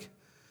read like?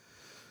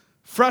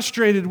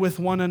 Frustrated with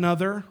one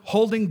another,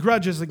 holding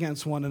grudges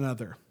against one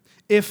another.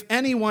 If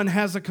anyone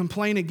has a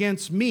complaint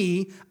against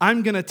me,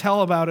 I'm going to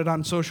tell about it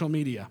on social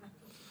media.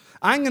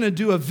 I'm going to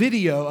do a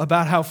video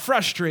about how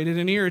frustrated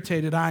and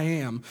irritated I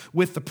am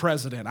with the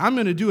president. I'm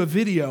going to do a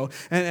video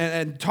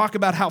and talk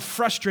about how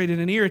frustrated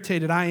and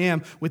irritated I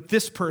am with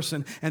this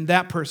person and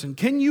that person.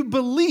 Can you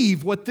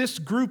believe what this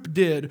group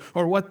did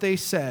or what they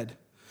said?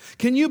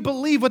 Can you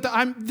believe what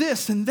I'm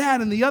this and that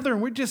and the other?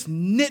 And we're just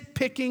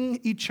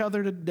nitpicking each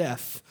other to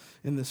death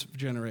in this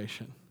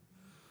generation.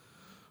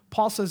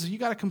 Paul says, you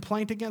got a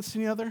complaint against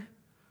any other?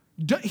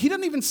 He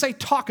doesn't even say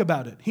talk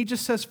about it. He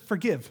just says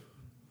forgive.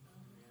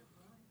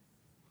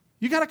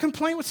 You got a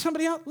complaint with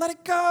somebody else? Let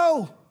it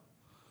go.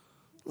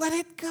 Let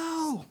it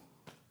go.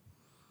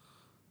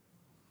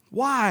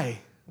 Why?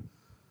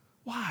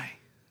 Why?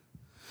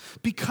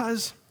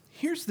 Because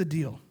here's the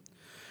deal.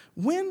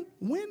 When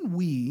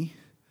we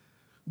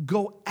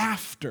go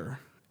after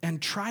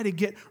and try to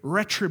get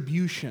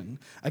retribution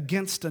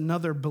against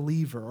another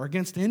believer or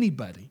against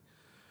anybody,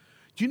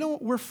 do you know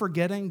what we're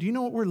forgetting? Do you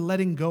know what we're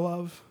letting go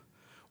of?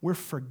 We're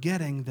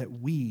forgetting that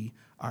we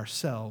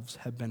ourselves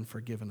have been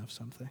forgiven of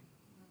something.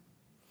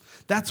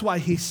 That's why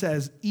he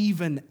says,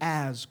 even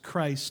as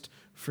Christ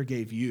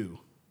forgave you.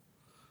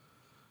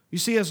 You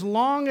see, as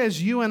long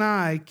as you and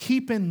I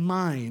keep in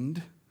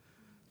mind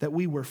that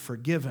we were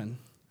forgiven,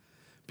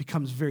 it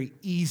becomes very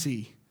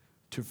easy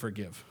to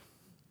forgive.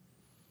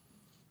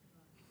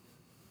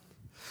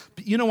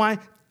 But you know why?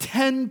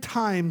 10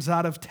 times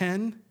out of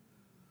 10,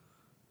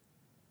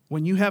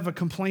 when you have a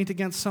complaint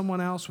against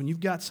someone else, when you've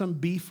got some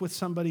beef with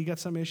somebody, you got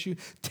some issue,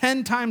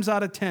 10 times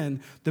out of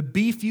 10, the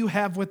beef you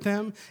have with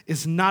them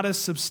is not as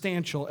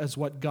substantial as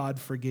what God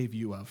forgave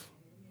you of.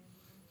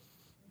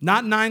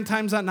 Not 9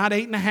 times out, not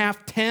 8.5,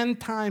 10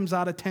 times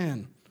out of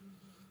 10.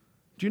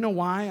 Do you know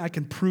why I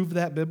can prove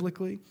that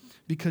biblically?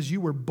 Because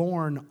you were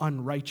born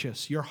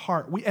unrighteous. Your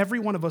heart, every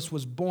one of us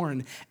was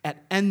born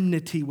at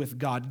enmity with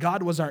God.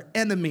 God was our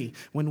enemy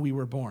when we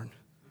were born.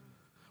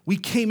 We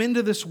came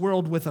into this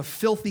world with a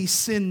filthy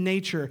sin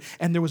nature,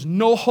 and there was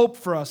no hope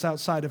for us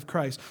outside of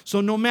Christ. So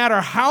no matter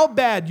how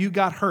bad you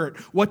got hurt,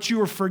 what you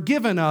were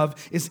forgiven of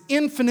is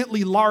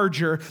infinitely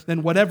larger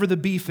than whatever the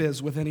beef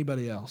is with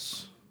anybody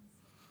else.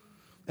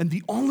 And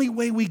the only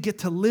way we get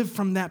to live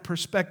from that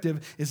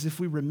perspective is if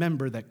we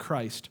remember that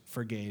Christ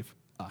forgave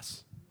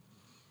us.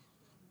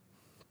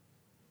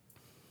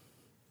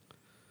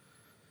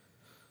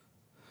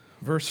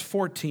 Verse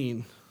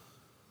 14.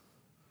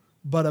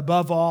 But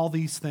above all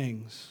these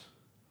things,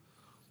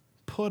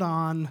 put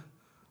on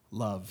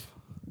love.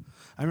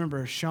 I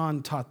remember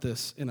Sean taught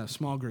this in a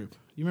small group.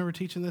 You remember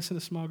teaching this in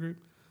a small group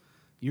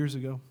years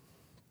ago?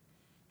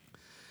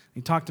 He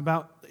talked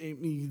about, he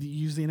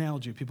used the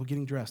analogy of people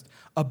getting dressed.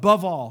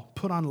 Above all,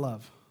 put on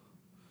love.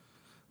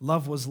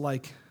 Love was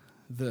like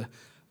the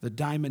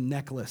diamond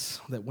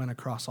necklace that went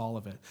across all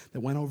of it,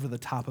 that went over the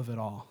top of it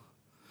all.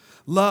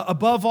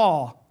 Above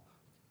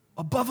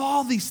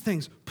all these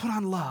things, put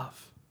on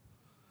love.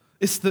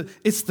 It's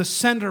the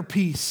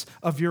centerpiece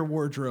of your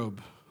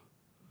wardrobe.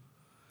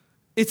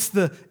 It's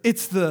the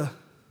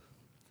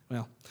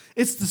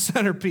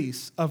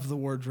centerpiece of the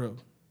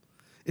wardrobe.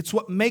 It's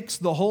what makes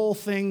the whole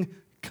thing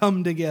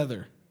come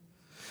together.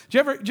 Do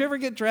you ever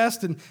get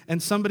dressed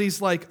and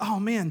somebody's like, oh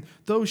man,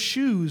 those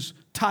shoes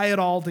tie it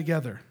all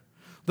together.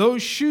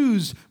 Those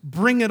shoes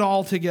bring it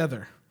all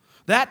together.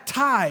 That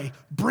tie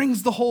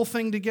brings the whole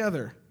thing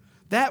together.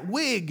 That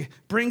wig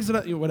brings it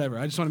up, whatever.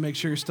 I just want to make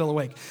sure you're still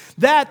awake.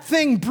 That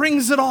thing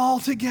brings it all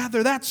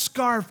together. That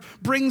scarf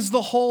brings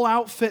the whole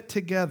outfit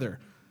together.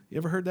 You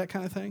ever heard that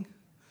kind of thing?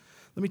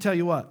 Let me tell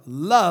you what.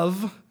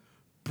 Love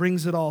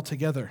brings it all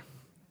together.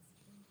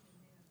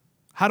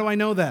 How do I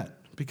know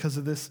that? Because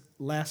of this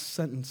last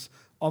sentence.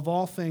 Of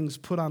all things,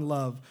 put on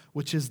love,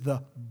 which is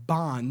the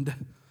bond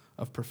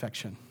of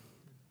perfection.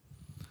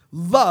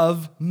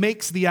 Love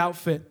makes the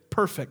outfit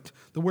perfect.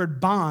 The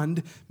word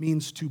bond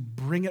means to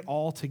bring it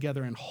all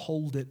together and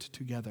hold it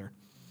together.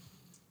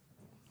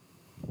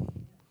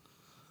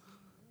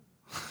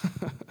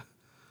 I'm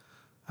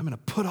going to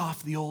put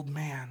off the old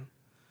man.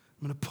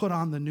 I'm going to put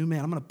on the new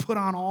man. I'm going to put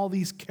on all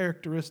these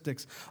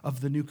characteristics of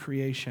the new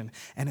creation.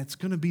 And it's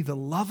going to be the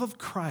love of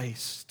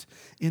Christ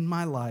in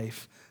my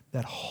life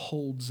that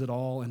holds it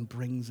all and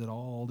brings it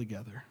all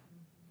together.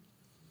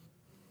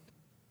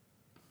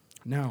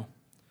 Now,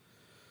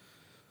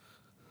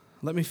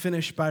 let me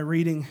finish by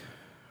reading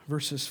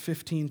verses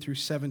 15 through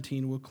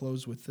 17. We'll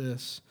close with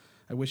this.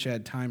 I wish I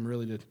had time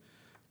really to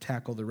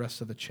tackle the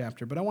rest of the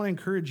chapter. But I want to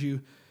encourage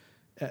you,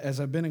 as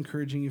I've been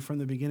encouraging you from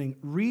the beginning,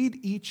 read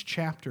each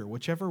chapter,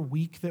 whichever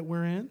week that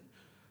we're in.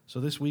 So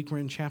this week we're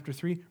in chapter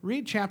 3.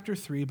 Read chapter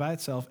 3 by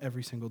itself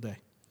every single day.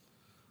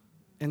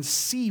 And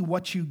see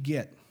what you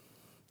get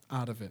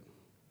out of it.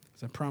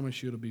 Because I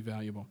promise you it'll be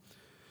valuable.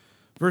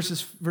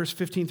 Verse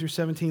 15 through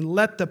 17,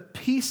 let the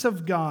peace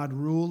of God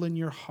rule in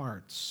your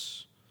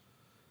hearts,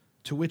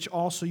 to which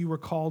also you were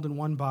called in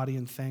one body,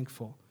 and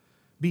thankful.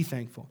 Be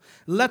thankful.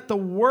 Let the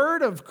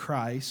word of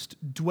Christ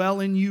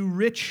dwell in you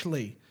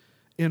richly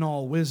in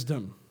all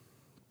wisdom.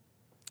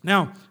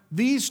 Now,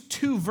 these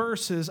two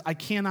verses, I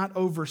cannot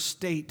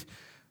overstate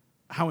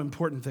how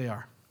important they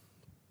are.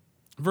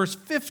 Verse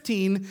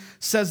 15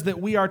 says that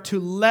we are to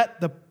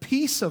let the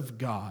peace of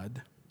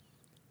God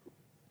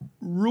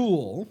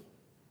rule.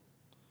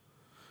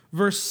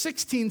 Verse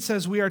 16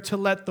 says we are to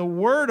let the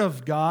word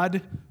of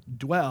God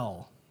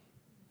dwell.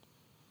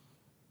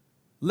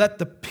 Let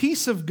the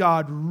peace of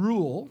God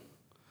rule.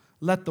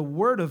 Let the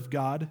word of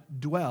God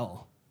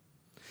dwell.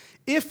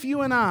 If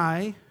you and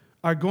I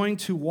are going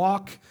to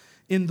walk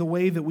in the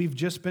way that we've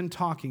just been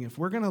talking, if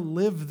we're going to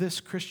live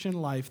this Christian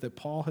life that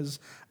Paul has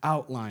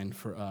outlined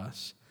for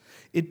us,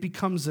 it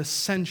becomes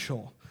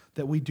essential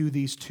that we do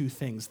these two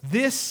things.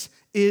 This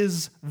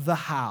is the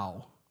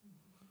how.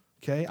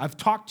 Okay? I've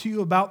talked to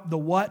you about the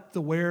what,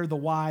 the where, the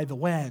why, the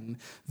when.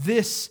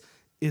 This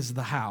is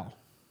the how.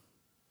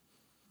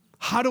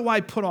 How do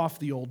I put off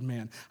the old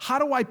man? How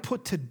do I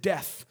put to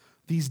death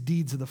these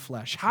deeds of the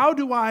flesh? How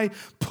do I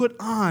put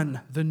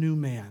on the new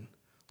man?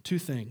 Two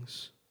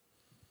things.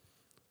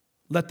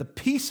 Let the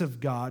peace of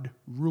God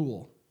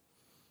rule,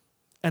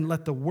 and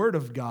let the word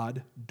of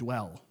God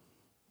dwell.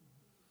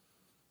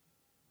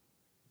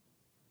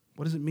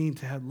 What does it mean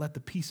to let the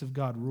peace of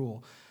God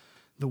rule?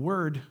 The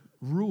word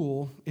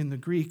rule in the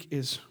Greek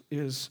it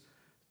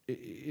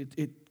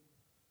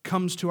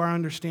comes to our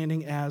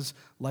understanding as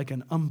like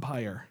an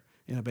umpire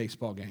in a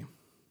baseball game.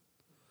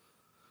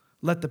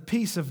 Let the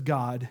peace of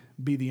God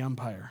be the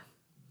umpire.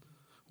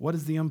 What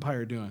is the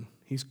umpire doing?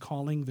 He's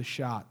calling the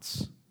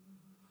shots.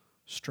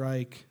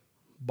 Strike,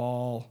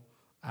 ball,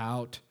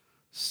 out,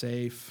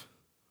 safe.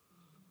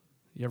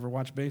 You ever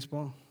watch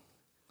baseball?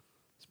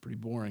 It's pretty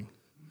boring.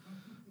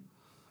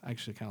 I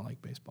actually kind of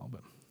like baseball,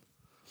 but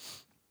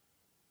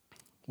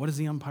what does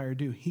the umpire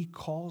do? He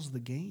calls the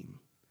game.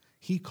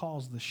 He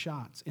calls the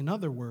shots. In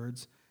other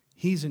words,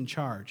 he's in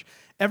charge.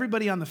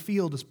 Everybody on the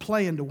field is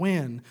playing to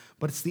win,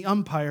 but it's the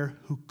umpire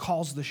who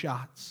calls the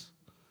shots.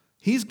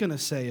 He's going to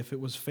say if it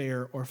was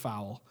fair or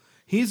foul.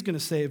 He's going to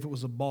say if it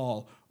was a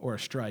ball or a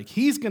strike.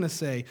 He's going to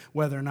say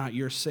whether or not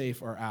you're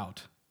safe or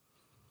out.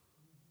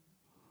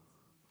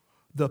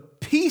 The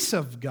peace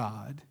of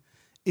God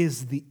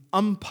is the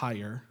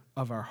umpire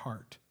of our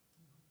heart.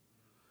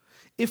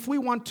 If we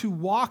want to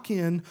walk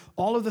in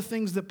all of the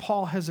things that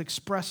Paul has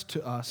expressed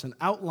to us and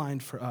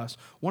outlined for us,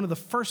 one of the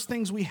first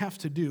things we have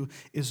to do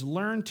is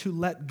learn to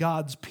let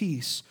God's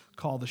peace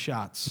call the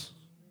shots.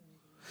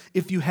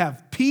 If you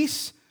have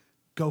peace,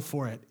 go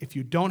for it. If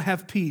you don't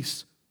have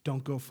peace,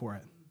 don't go for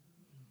it.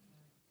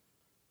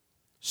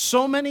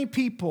 So many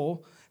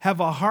people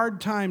have a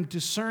hard time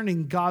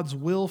discerning God's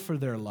will for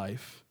their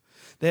life.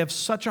 They have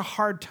such a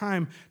hard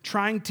time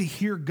trying to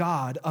hear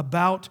God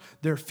about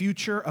their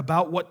future,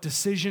 about what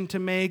decision to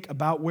make,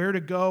 about where to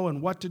go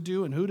and what to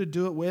do and who to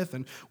do it with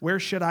and where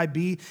should I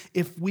be.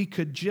 If we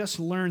could just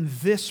learn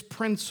this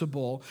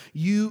principle,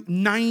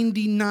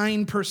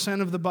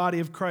 99% of the body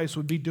of Christ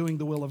would be doing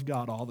the will of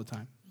God all the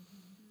time.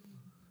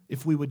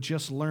 If we would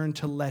just learn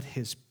to let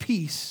his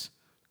peace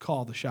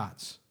call the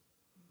shots.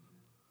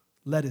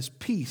 Let his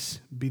peace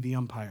be the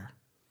umpire.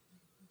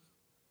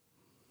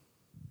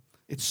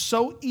 It's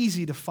so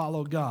easy to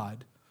follow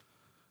God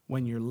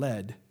when you're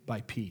led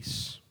by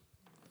peace.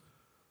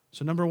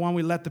 So number one,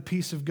 we let the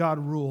peace of God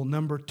rule.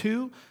 Number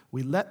two,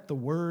 we let the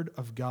word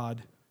of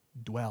God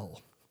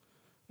dwell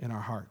in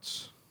our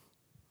hearts.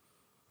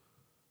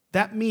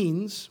 That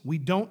means we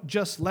don't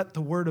just let the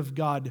word of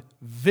God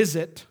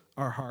visit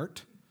our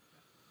heart.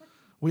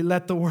 We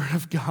let the word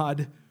of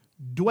God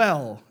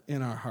dwell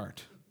in our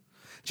heart.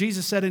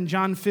 Jesus said in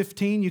John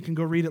 15, you can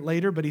go read it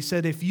later, but he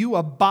said, if you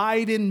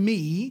abide in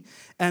me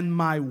and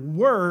my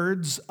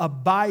words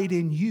abide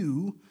in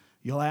you,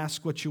 you'll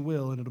ask what you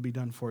will and it'll be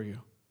done for you.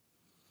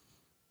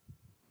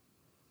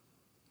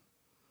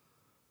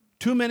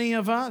 Too many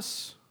of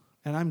us,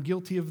 and I'm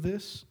guilty of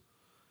this,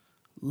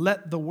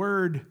 let the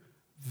word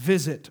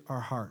visit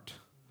our heart,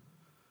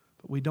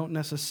 but we don't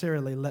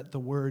necessarily let the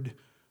word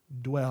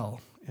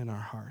dwell in our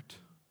heart.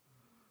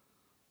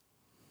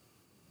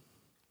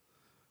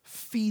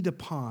 Feed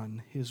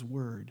upon his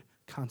word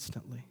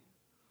constantly.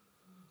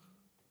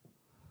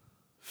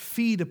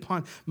 Feed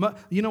upon.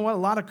 You know what? A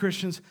lot of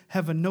Christians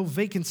have a no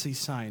vacancy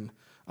sign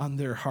on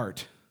their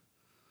heart.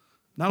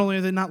 Not only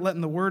are they not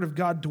letting the word of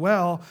God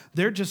dwell,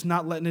 they're just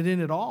not letting it in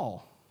at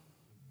all.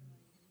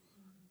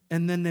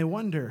 And then they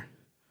wonder,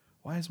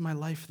 why is my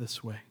life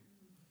this way?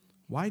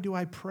 Why do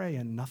I pray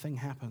and nothing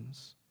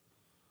happens?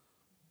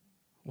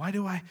 Why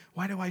do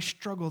I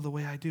struggle the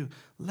way I do?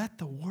 Let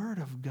the word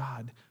of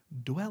God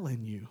dwell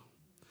in you.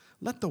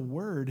 Let the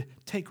word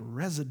take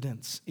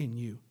residence in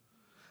you.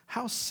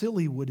 How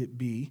silly would it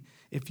be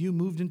if you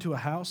moved into a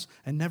house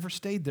and never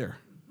stayed there?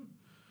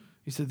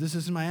 You said, this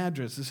is my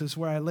address, this is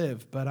where I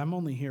live, but I'm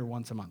only here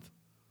once a month.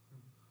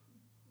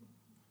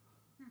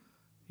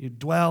 You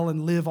dwell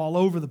and live all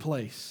over the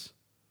place.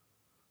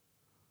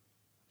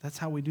 That's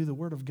how we do the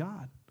word of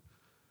God.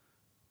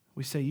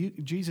 We say,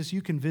 Jesus,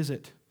 you can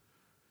visit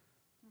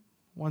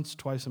once,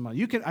 twice a month.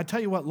 I tell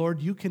you what,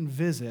 Lord, you can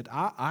visit.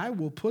 I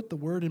will put the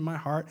word in my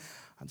heart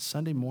on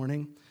Sunday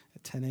morning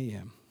at 10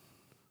 a.m.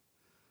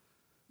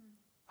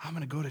 I'm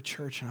going to go to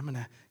church and I'm going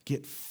to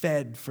get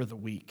fed for the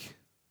week.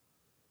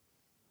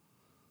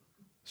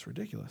 It's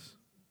ridiculous,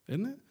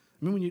 isn't it?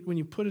 I mean, when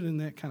you put it in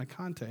that kind of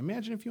context,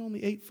 imagine if you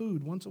only ate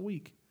food once a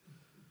week.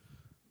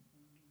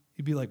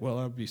 You'd be like, well,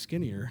 I'd be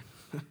skinnier.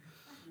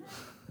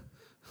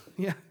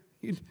 Yeah,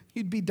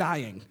 you'd be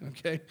dying,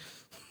 okay?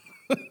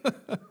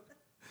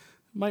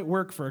 Might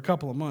work for a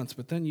couple of months,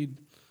 but then you'd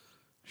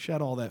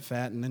shed all that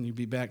fat, and then you'd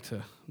be back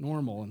to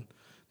normal, and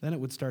then it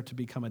would start to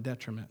become a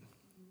detriment.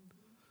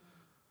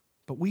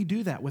 But we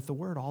do that with the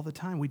Word all the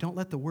time. We don't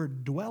let the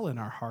Word dwell in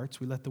our hearts.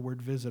 We let the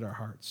Word visit our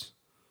hearts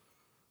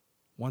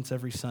once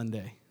every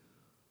Sunday.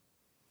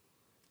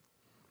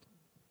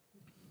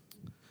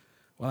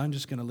 Well, I'm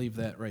just going to leave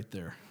that right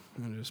there.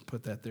 I'm going to just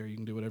put that there. You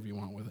can do whatever you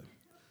want with it.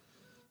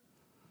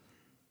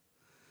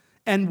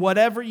 And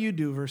whatever you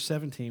do, verse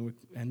 17, we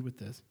end with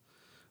this.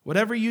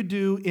 Whatever you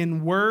do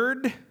in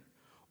word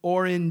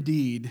or in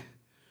deed,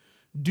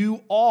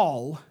 do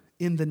all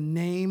in the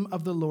name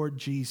of the Lord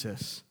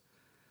Jesus,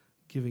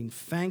 giving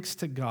thanks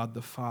to God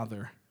the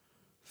Father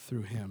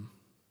through him.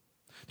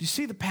 Do you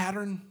see the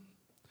pattern?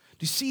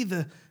 Do you see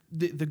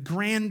the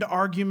grand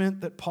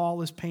argument that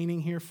Paul is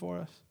painting here for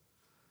us?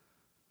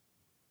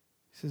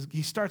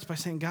 He starts by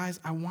saying, guys,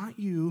 I want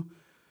you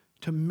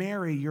to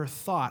marry your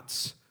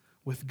thoughts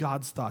with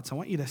God's thoughts. I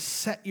want you to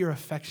set your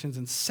affections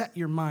and set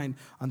your mind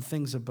on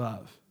things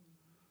above.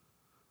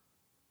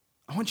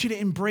 I want you to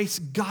embrace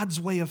God's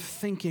way of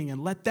thinking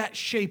and let that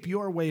shape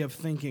your way of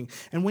thinking.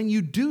 And when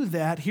you do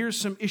that, here's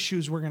some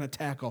issues we're going to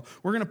tackle.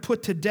 We're going to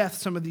put to death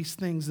some of these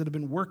things that have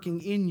been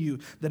working in you,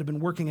 that have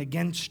been working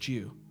against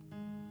you.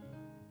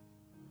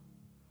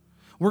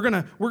 We're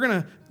going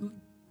to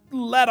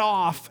let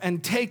off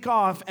and take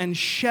off and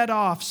shed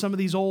off some of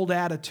these old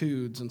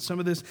attitudes and some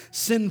of this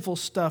sinful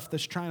stuff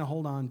that's trying to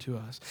hold on to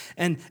us.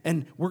 And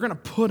we're going to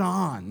put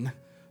on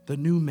the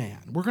new man.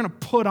 We're going to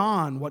put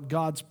on what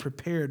God's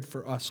prepared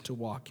for us to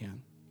walk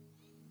in.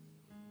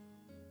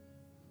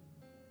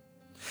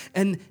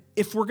 And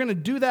if we're going to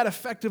do that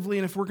effectively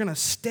and if we're going to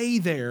stay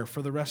there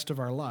for the rest of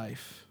our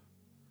life,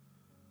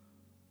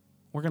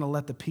 we're going to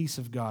let the peace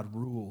of God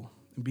rule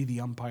and be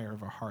the umpire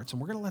of our hearts. And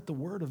we're going to let the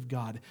Word of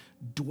God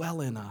dwell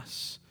in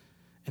us.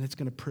 And it's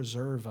going to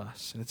preserve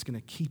us. And it's going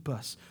to keep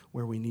us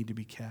where we need to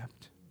be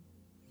kept.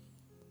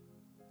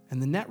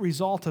 And the net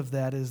result of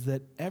that is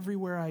that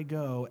everywhere I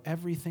go,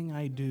 everything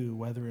I do,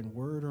 whether in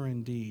word or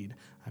in deed,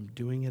 I'm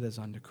doing it as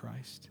unto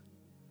Christ.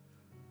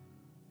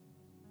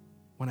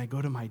 When I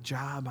go to my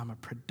job, I'm a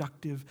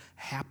productive,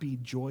 happy,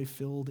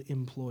 joy-filled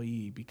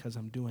employee because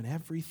I'm doing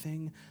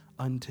everything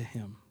unto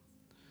him.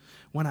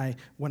 When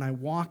I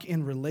walk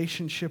in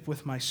relationship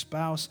with my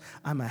spouse,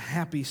 I'm a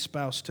happy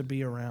spouse to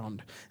be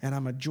around, and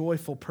I'm a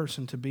joyful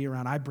person to be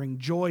around. I bring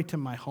joy to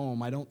my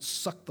home. I don't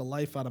suck the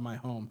life out of my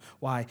home.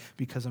 Why?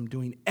 Because I'm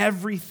doing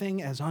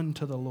everything as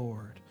unto the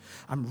Lord.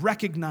 I'm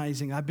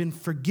recognizing I've been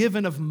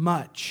forgiven of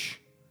much.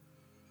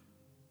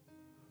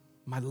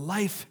 My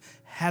life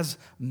has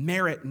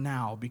merit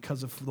now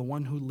because of the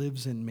one who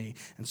lives in me.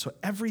 And so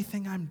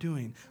everything I'm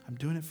doing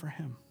it for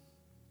him.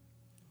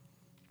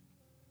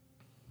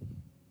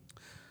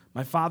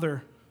 My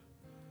father,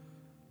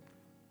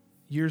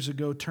 years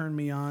ago, turned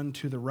me on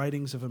to the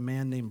writings of a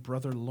man named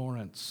Brother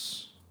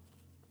Lawrence.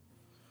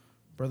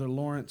 Brother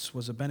Lawrence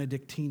was a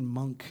Benedictine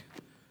monk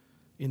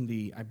in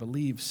the, I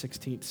believe,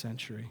 16th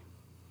century.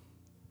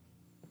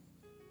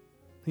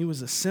 He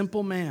was a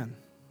simple man,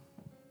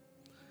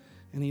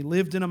 and he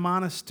lived in a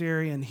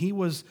monastery, and he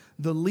was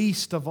the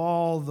least of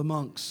all the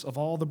monks, of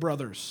all the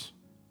brothers.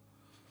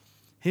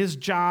 His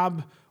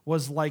job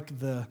was like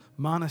the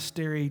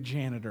monastery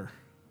janitor.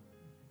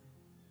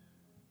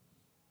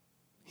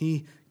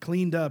 He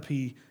cleaned up,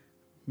 he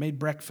made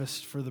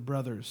breakfast for the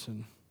brothers,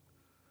 and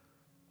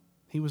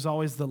he was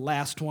always the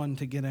last one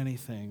to get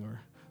anything or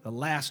the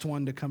last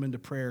one to come into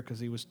prayer because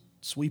he was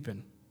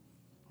sweeping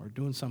or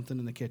doing something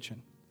in the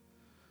kitchen.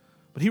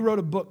 But he wrote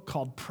a book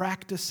called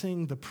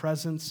Practicing the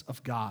Presence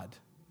of God.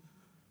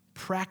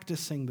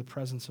 Practicing the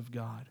Presence of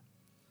God.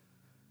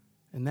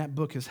 And that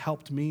book has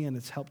helped me, and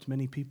it's helped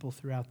many people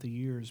throughout the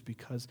years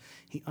because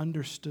he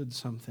understood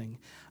something.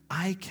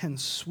 I can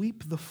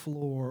sweep the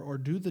floor or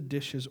do the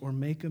dishes or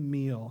make a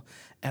meal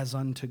as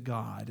unto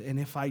God. And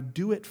if I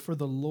do it for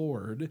the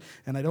Lord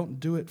and I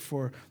don't do it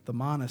for the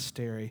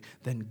monastery,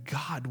 then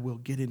God will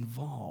get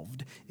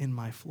involved in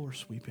my floor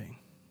sweeping.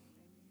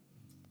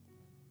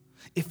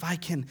 If I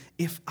can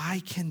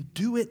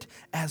do it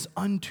as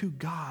unto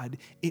God,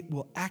 it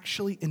will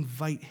actually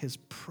invite his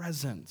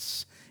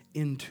presence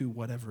into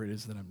whatever it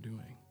is that I'm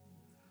doing.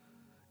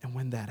 And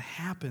when that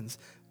happens,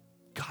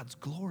 God's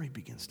glory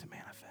begins to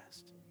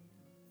manifest.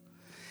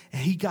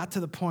 And he got to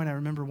the point, I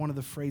remember one of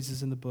the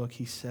phrases in the book,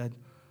 he said,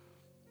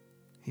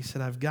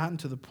 I've gotten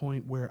to the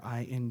point where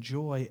I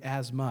enjoy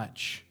as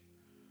much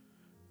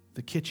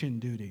the kitchen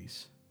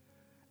duties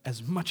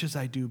as much as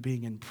I do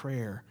being in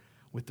prayer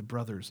with the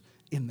brothers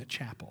in the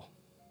chapel.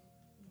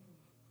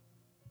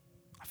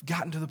 I've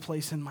gotten to the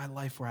place in my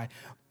life where I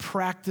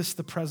practice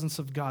the presence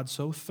of God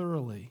so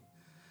thoroughly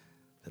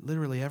that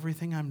literally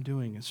everything I'm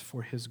doing is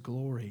for his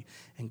glory.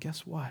 And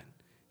guess what?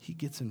 He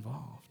gets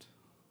involved.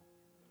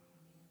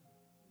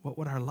 What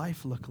would our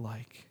life look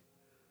like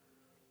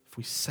if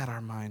we set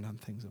our mind on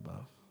things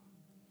above?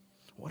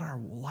 What our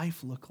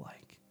life look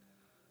like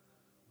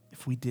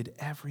if we did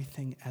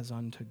everything as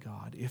unto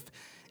God? If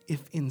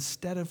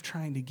instead of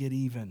trying to get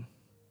even,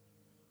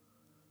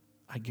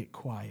 I get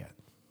quiet.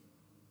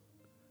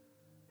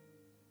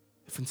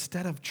 If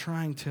instead of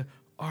trying to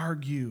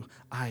argue,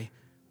 I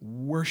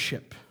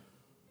worship,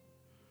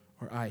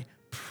 or I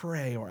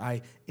pray, or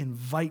I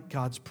invite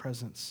God's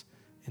presence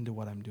into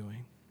what I'm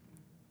doing,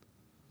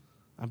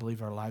 I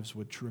believe our lives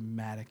would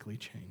dramatically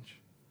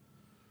change.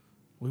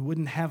 We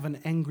wouldn't have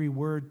an angry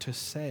word to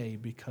say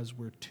because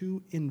we're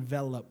too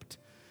enveloped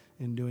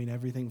in doing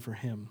everything for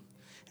Him.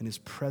 And His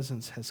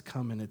presence has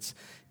come and it's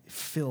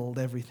filled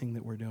everything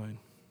that we're doing.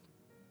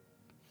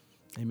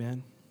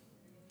 Amen?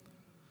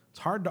 It's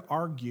hard to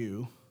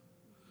argue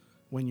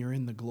when you're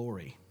in the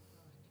glory.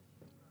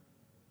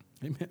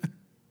 Amen?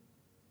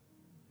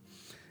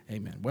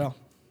 Amen. Well,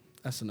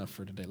 that's enough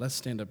for today. Let's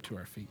stand up to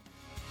our feet.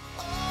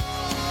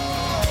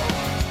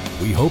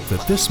 We hope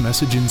that this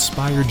message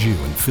inspired you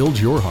and filled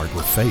your heart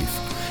with faith.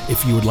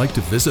 If you would like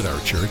to visit our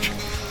church,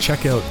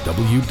 check out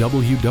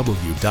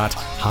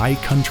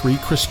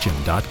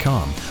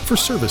www.highcountrychristian.com for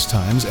service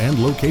times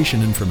and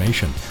location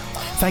information.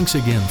 Thanks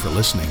again for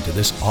listening to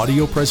this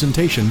audio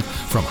presentation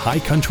from High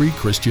Country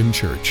Christian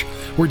Church,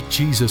 where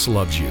Jesus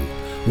loves you,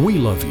 we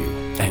love you,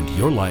 and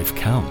your life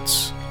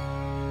counts.